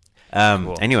time.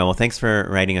 Cool. Anyway, well, thanks for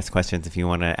writing us questions. If you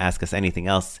want to ask us anything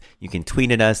else, you can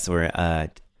tweet at us or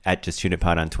at Just Shoot It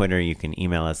Pod on Twitter. You can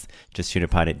email us,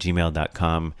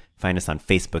 justshootitpod@gmail.com. Find us on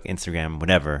Facebook, Instagram,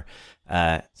 whatever.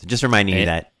 So just reminding you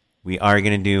that we are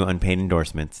going to do unpaid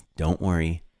endorsements. Don't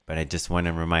worry. But I just want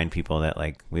to remind people that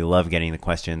we love getting the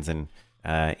questions, and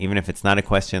even if it's not a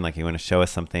question, you want to show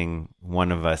us something,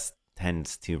 one of us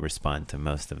tends to respond to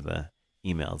most of the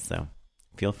emails. So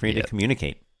feel free to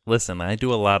communicate. Listen, I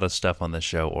do a lot of stuff on the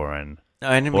show, Oren. No,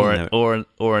 I didn't mean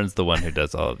Oren's the one who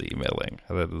does all of the emailing.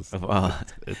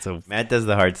 Matt does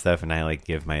the hard stuff, and I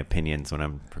give my opinions when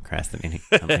I'm procrastinating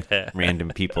on random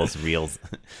people's reels.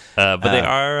 But they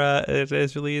are. It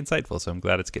is really insightful, so I'm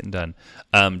glad it's getting done.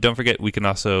 Don't forget, you can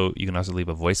also leave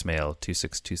a voicemail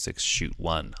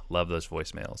 2626-SHOOT-1. Love those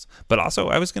voicemails. But also,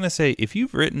 I was going to say, if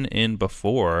you've written in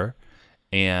before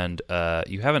and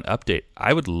you have an update,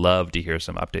 I would love to hear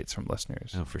some updates from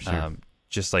listeners. Oh, for sure.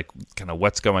 Just kind of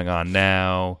what's going on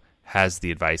now. Has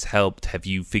the advice helped? Have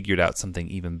you figured out something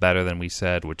even better than we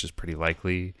said, which is pretty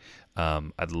likely?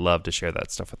 I'd love to share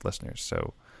that stuff with listeners.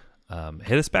 So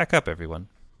hit us back up, everyone.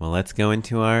 Well, let's go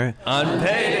into our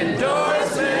unpaid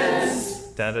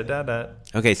endorsements. Da da da da.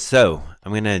 Okay, so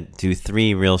I'm going to do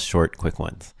 3 real short, quick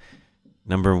ones.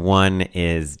 Number 1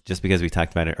 is, just because we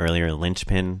talked about it earlier,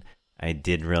 Lynchpin. I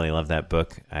did really love that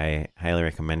book. I highly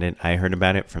recommend it. I heard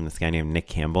about it from this guy named Nick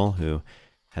Campbell, who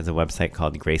has a website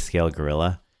called Grayscale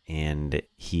Gorilla, and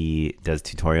he does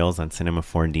tutorials on Cinema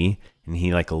 4D, and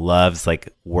he loves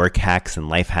work hacks and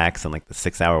life hacks and the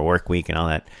 6-hour work week and all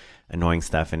that annoying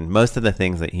stuff. And most of the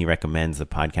things that he recommends, the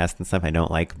podcast and stuff, I don't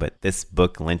like, but this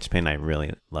book, Lynchpin, I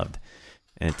really loved.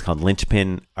 And it's called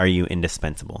Lynchpin, Are You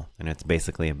Indispensable? And it's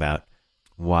basically about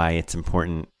why it's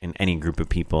important in any group of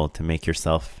people to make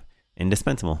yourself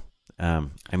indispensable. I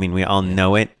mean, we all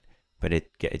know it, but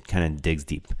it kind of digs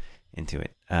deep into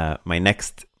it. My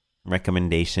next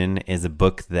recommendation is a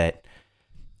book that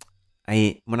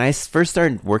when I first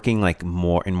started working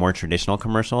more traditional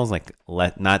commercials,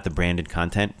 not the branded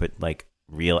content, but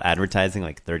real advertising,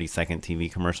 30-second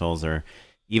TV commercials, or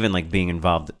even being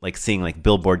involved, seeing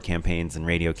billboard campaigns and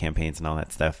radio campaigns and all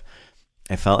that stuff.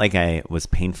 I felt like I was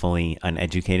painfully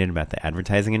uneducated about the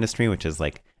advertising industry, which is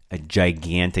a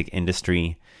gigantic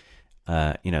industry.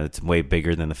 It's way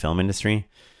bigger than the film industry.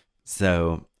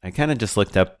 So I kind of just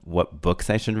looked up what books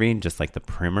I should read, just the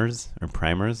primers,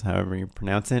 however you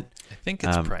pronounce it. I think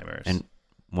it's primers. And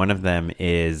one of them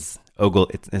is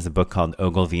it's a book called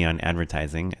Ogilvy on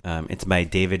Advertising. It's by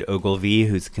David Ogilvy,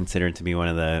 who's considered to be one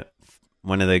of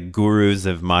the gurus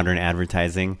of modern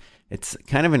advertising. It's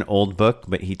kind of an old book,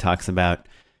 but he talks about,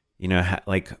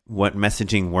 what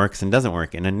messaging works and doesn't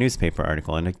work in a newspaper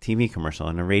article, in a TV commercial,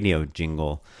 in a radio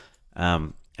jingle.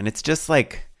 And it's just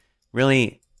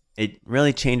it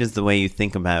really changes the way you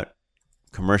think about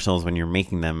commercials when you're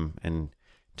making them, and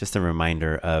just a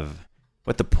reminder of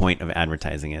what the point of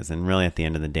advertising is. And really, at the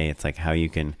end of the day, it's how you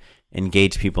can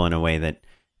engage people in a way that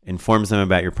informs them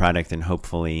about your product and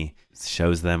hopefully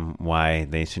shows them why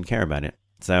they should care about it.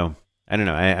 So I don't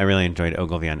know. I really enjoyed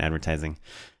Ogilvy on Advertising.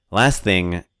 Last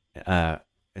thing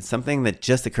is something that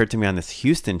just occurred to me on this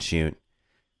Houston shoot.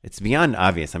 It's beyond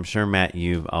obvious. I'm sure, Matt,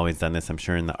 you've always done this. I'm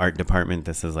sure in the art department,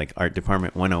 this is art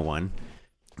department 101.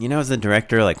 As a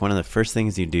director, one of the first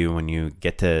things you do when you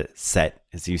get to set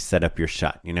is you set up your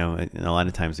shot. And a lot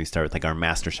of times we start with our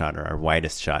master shot or our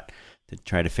widest shot to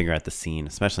try to figure out the scene,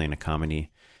 especially in a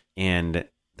comedy. And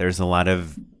there's a lot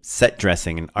of set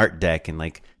dressing and art deck and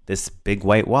this big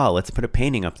white wall. Let's put a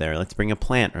painting up there. Let's bring a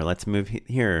plant, or let's move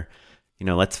here.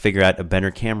 Let's figure out a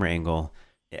better camera angle.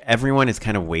 Everyone is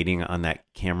kind of waiting on that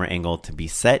camera angle to be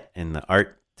set and the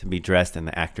art to be dressed and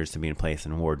the actors to be in place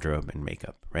and wardrobe and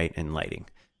makeup, right? And lighting.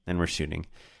 Then we're shooting.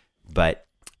 But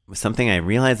something I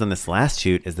realized on this last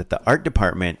shoot is that the art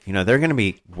department, they're going to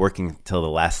be working till the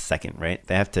last second, right?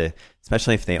 They have to,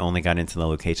 especially if they only got into the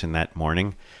location that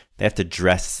morning, they have to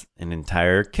dress an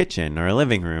entire kitchen or a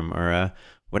living room or a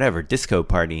whatever, disco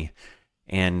party.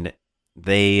 And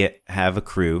they have a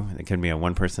crew. It could be a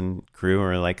 1-person crew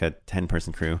or a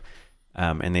 10-person crew.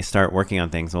 And they start working on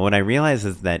things. Well, what I realize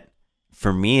is that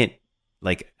for me,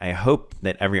 I hope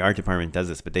that every art department does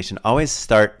this, but they should always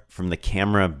start from the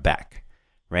camera back,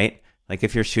 right?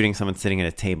 If you're shooting someone sitting at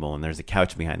a table and there's a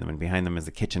couch behind them, and behind them is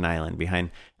a kitchen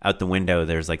island, out the window,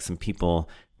 there's some people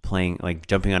playing,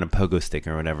 jumping on a pogo stick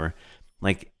or whatever.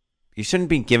 You shouldn't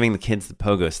be giving the kids the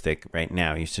pogo stick right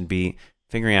now. You should be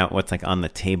figuring out what's on the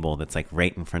table that's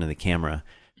right in front of the camera,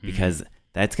 because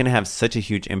that's going to have such a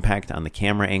huge impact on the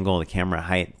camera angle, the camera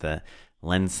height, the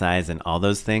lens size, and all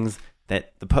those things,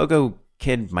 that the pogo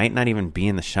kid might not even be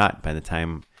in the shot by the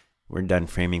time we're done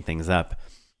framing things up.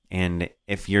 And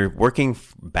if you're working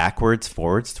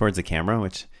forwards towards the camera,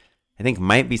 which I think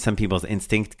might be some people's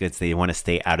instinct because they want to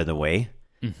stay out of the way,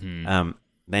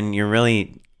 then you're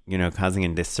really, causing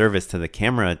a disservice to the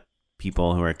camera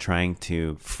people who are trying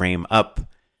to frame up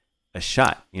a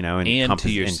shot, and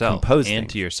to yourself, and compose and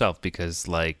things. to yourself, because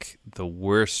the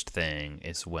worst thing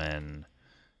is when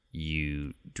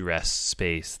you dress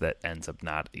space that ends up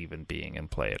not even being in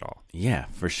play at all. Yeah,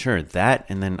 for sure. That,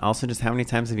 and then also just how many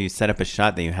times have you set up a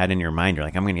shot that you had in your mind? You're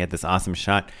I'm going to get this awesome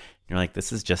shot. And you're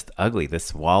this is just ugly.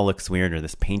 This wall looks weird, or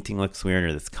this painting looks weird,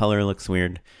 or this color looks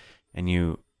weird. And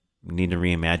you need to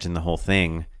reimagine the whole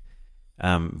thing.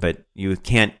 But you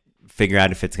can't figure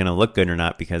out if it's going to look good or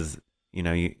not because,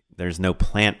 there's no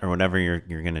plant or whatever you're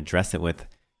going to dress it with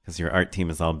because your art team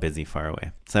is all busy far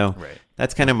away. So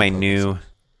that's kind of my new...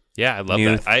 Yeah, I love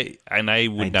that. I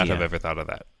would not have ever thought of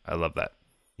that. I love that.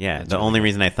 Yeah, that's the only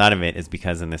reason I thought of it is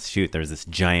because in this shoot, there's this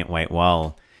giant white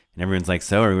wall, and everyone's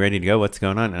so are we ready to go? What's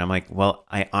going on? And I'm well,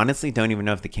 I honestly don't even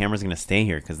know if the camera's going to stay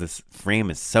here because this frame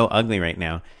is so ugly right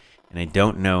now. and I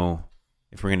don't know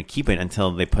if we're going to keep it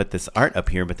until they put this art up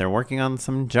here, but they're working on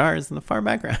some jars in the far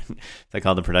background. So I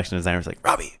called the production designer. I was like,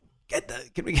 Robbie, can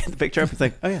we get the picture up? He's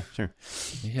like, oh yeah, sure.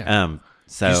 Yeah.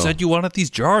 So you said you wanted these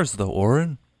jars though,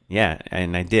 Oren. Yeah,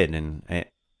 and I did. And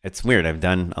it's weird. I've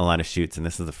done a lot of shoots, and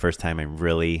this is the first time I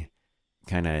really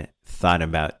kind of thought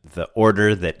about the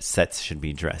order that sets should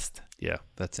be dressed. Yeah,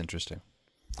 that's interesting.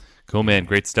 Cool, man.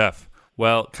 Great stuff.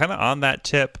 Well, kind of on that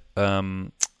tip,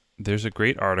 there's a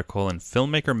great article in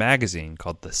Filmmaker Magazine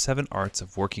called The 7 Arts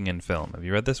of Working in Film. Have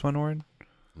you read this one, Oren?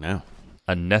 No.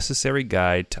 A Necessary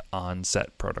Guide to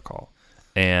On-Set Protocol.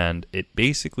 And it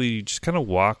basically just kind of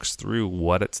walks through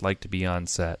what it's like to be on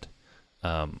set,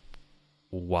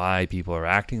 why people are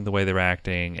acting the way they're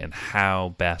acting, and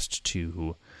how best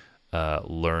to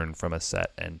learn from a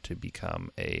set and to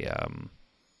become a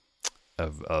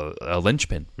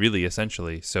linchpin, really,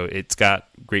 essentially. So it's got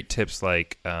great tips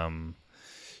like,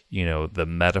 the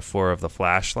metaphor of the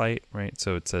flashlight, right?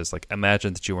 So it says, like,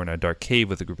 imagine that you were in a dark cave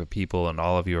with a group of people and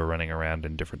all of you are running around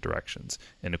in different directions.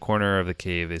 In a corner of the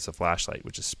cave is a flashlight,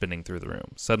 which is spinning through the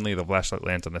room. Suddenly, the flashlight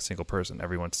lands on a single person.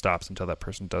 Everyone stops until that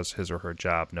person does his or her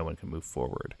job. No one can move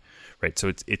forward, right?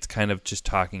 So it's kind of just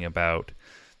talking about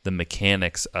the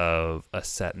mechanics of a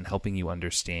set and helping you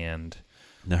understand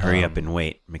the hurry up and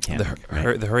wait mechanic.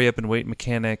 The hurry up and wait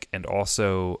mechanic, and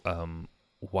also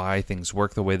why things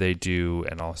work the way they do,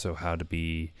 and also how to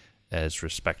be as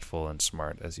respectful and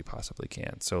smart as you possibly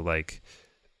can. So, like,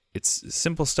 it's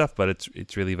simple stuff, but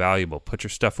it's really valuable. Put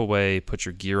your stuff away, put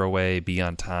your gear away, be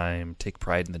on time, take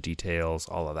pride in the details,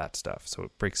 all of that stuff. So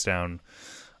it breaks down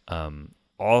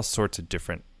all sorts of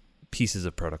different pieces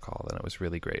of protocol, and it was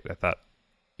really great. I thought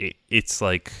it's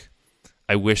like,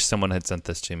 I wish someone had sent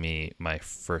this to me my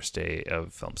first day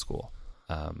of film school,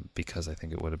 because I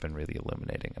think it would have been really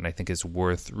illuminating, and I think it's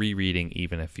worth rereading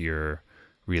even if you're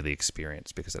really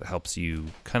experienced, because it helps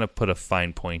you kind of put a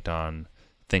fine point on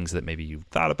things that maybe you've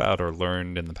thought about or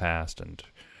learned in the past, and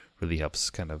really helps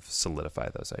kind of solidify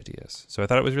those ideas. So I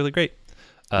thought it was really great.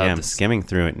 I'm skimming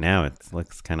through it now. It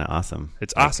looks kind of awesome.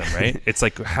 It's awesome, right? It's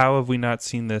like, how have we not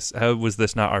seen this? How was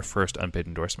this not our first unpaid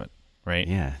endorsement, right?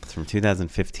 Yeah, it's from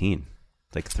 2015.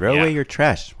 Like, throw away your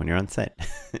trash when you're on set.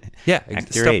 Yeah,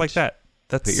 stuff like that.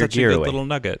 That's such a good little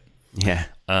nugget. Yeah.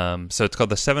 So it's called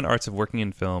The 7 Arts of Working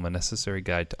in Film, A Necessary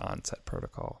Guide to On-Set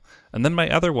Protocol. And then my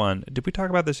other one, did we talk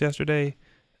about this yesterday?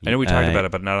 I know we talked about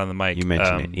it, but not on the mic. You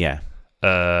mentioned it,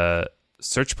 yeah.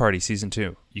 Search Party Season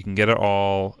 2. You can get it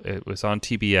all. It was on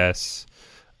TBS.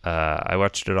 I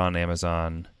watched it on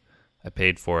Amazon. I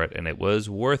paid for it, and it was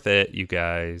worth it, you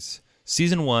guys.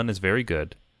 Season 1 is very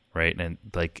good, right? And,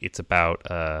 like, it's about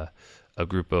a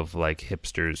group of, like,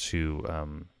 hipsters who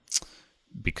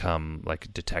become,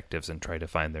 like, detectives and try to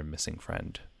find their missing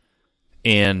friend.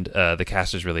 And the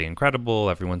cast is really incredible.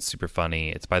 Everyone's super funny.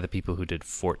 It's by the people who did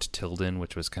Fort Tilden,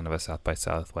 which was kind of a South by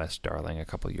Southwest darling a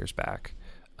couple years back.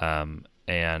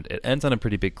 And it ends on a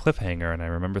pretty big cliffhanger, and I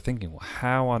remember thinking, well,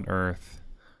 how on earth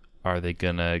are they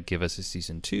going to give us a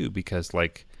season 2? Because,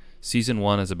 like, season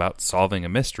 1 is about solving a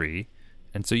mystery,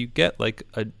 and so you get, like,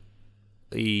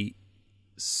 a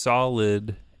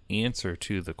solid answer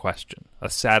to the question, a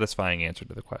satisfying answer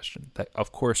to the question that,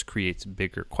 of course, creates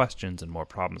bigger questions and more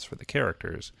problems for the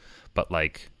characters. But,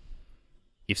 like,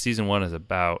 if season 1 is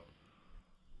about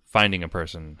finding a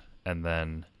person and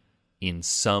then in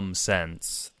some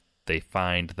sense they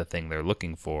find the thing they're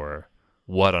looking for,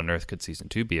 what on earth could season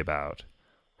 2 be about?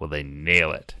 Well, they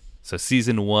nail it. So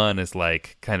season 1 is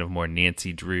like kind of more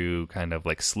Nancy Drew kind of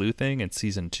like sleuthing, and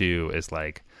season 2 is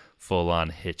like full-on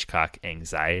Hitchcock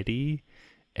anxiety.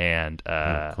 And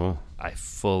cool. I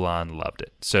full-on loved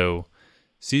it. So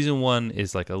season 1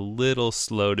 is like a little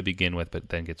slow to begin with, but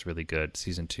then gets really good.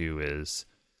 Season 2 is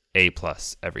A+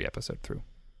 every episode through.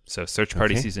 So Search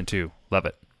Party Season 2, love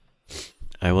it.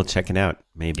 I will check it out,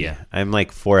 maybe. Yeah. I'm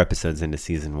like 4 episodes into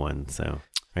season 1, so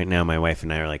right now my wife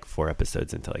and I are like 4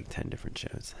 episodes into like 10 different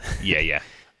shows. Yeah.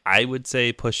 I would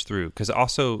say push through, because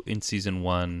also in season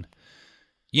 1,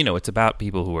 you know, it's about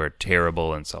people who are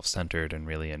terrible and self-centered and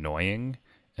really annoying.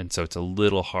 And so it's a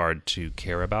little hard to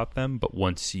care about them. But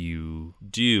once you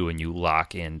do and you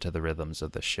lock into the rhythms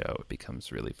of the show, it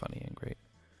becomes really funny and great.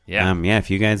 Yeah.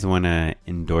 If you guys want to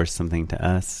endorse something to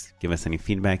us, give us any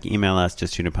feedback, email us,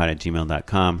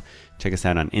 justshootapod@gmail.com. Check us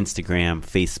out on Instagram,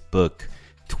 Facebook,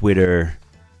 Twitter.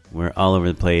 We're all over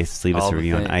the place. Leave us a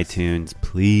review on iTunes,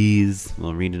 please.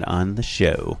 We'll read it on the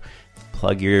show.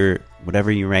 Plug your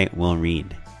whatever you write, we'll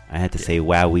read. I had to say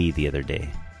wowee the other day.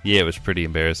 Yeah, it was pretty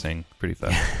embarrassing. Pretty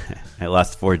fun. I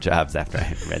lost 4 jobs after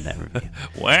I read that review.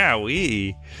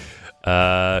 Wowee.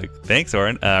 Thanks,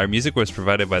 Oren. Our music was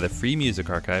provided by the Free Music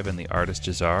Archive and the artist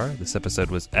Jazar. This episode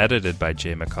was edited by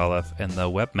Jay McAuliffe, and the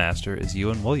webmaster is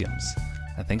Ewan Williams.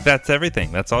 I think that's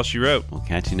everything. That's all she wrote. We'll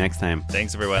catch you next time.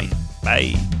 Thanks, everyone.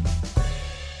 Bye.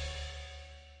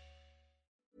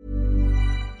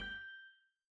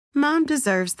 Mom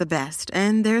deserves the best,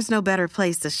 and there's no better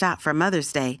place to shop for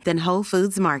Mother's Day than Whole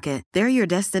Foods Market. They're your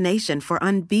destination for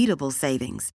unbeatable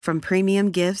savings, from premium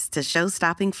gifts to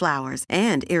show-stopping flowers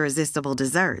and irresistible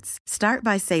desserts. Start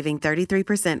by saving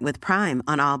 33% with Prime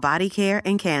on all body care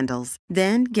and candles.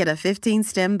 Then get a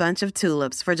 15-stem bunch of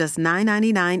tulips for just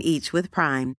 $9.99 each with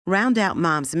Prime. Round out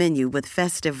Mom's menu with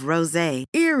festive rosé,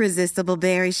 irresistible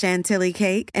berry chantilly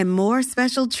cake, and more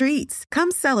special treats.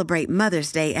 Come celebrate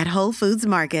Mother's Day at Whole Foods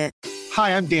Market.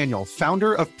 Hi, I'm Daniel,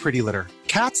 founder of Pretty Litter.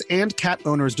 Cats and cat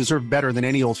owners deserve better than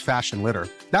any old-fashioned litter.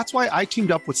 That's why I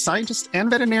teamed up with scientists and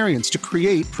veterinarians to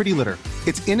create Pretty Litter.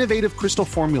 Its innovative crystal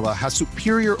formula has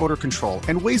superior odor control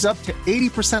and weighs up to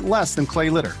 80% less than clay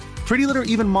litter. Pretty Litter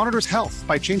even monitors health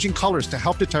by changing colors to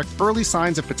help detect early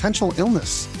signs of potential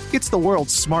illness. It's the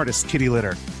world's smartest kitty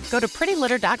litter. Go to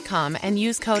prettylitter.com and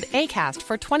use code ACAST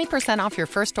for 20% off your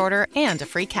first order and a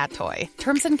free cat toy.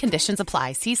 Terms and conditions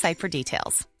apply. See site for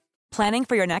details. Planning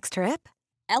for your next trip?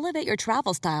 Elevate your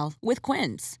travel style with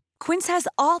Quince. Quince has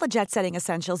all the jet-setting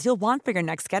essentials you'll want for your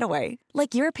next getaway,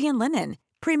 like European linen,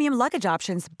 premium luggage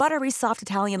options, buttery soft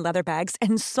Italian leather bags,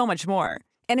 and so much more.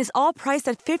 And is all priced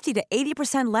at 50 to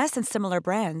 80% less than similar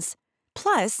brands.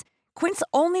 Plus, Quince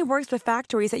only works with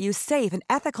factories that use safe and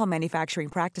ethical manufacturing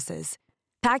practices.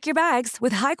 Pack your bags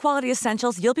with high-quality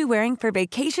essentials you'll be wearing for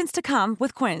vacations to come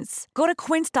with Quince. Go to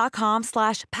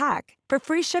quince.com/pack for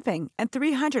free shipping and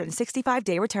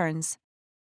 365-day returns.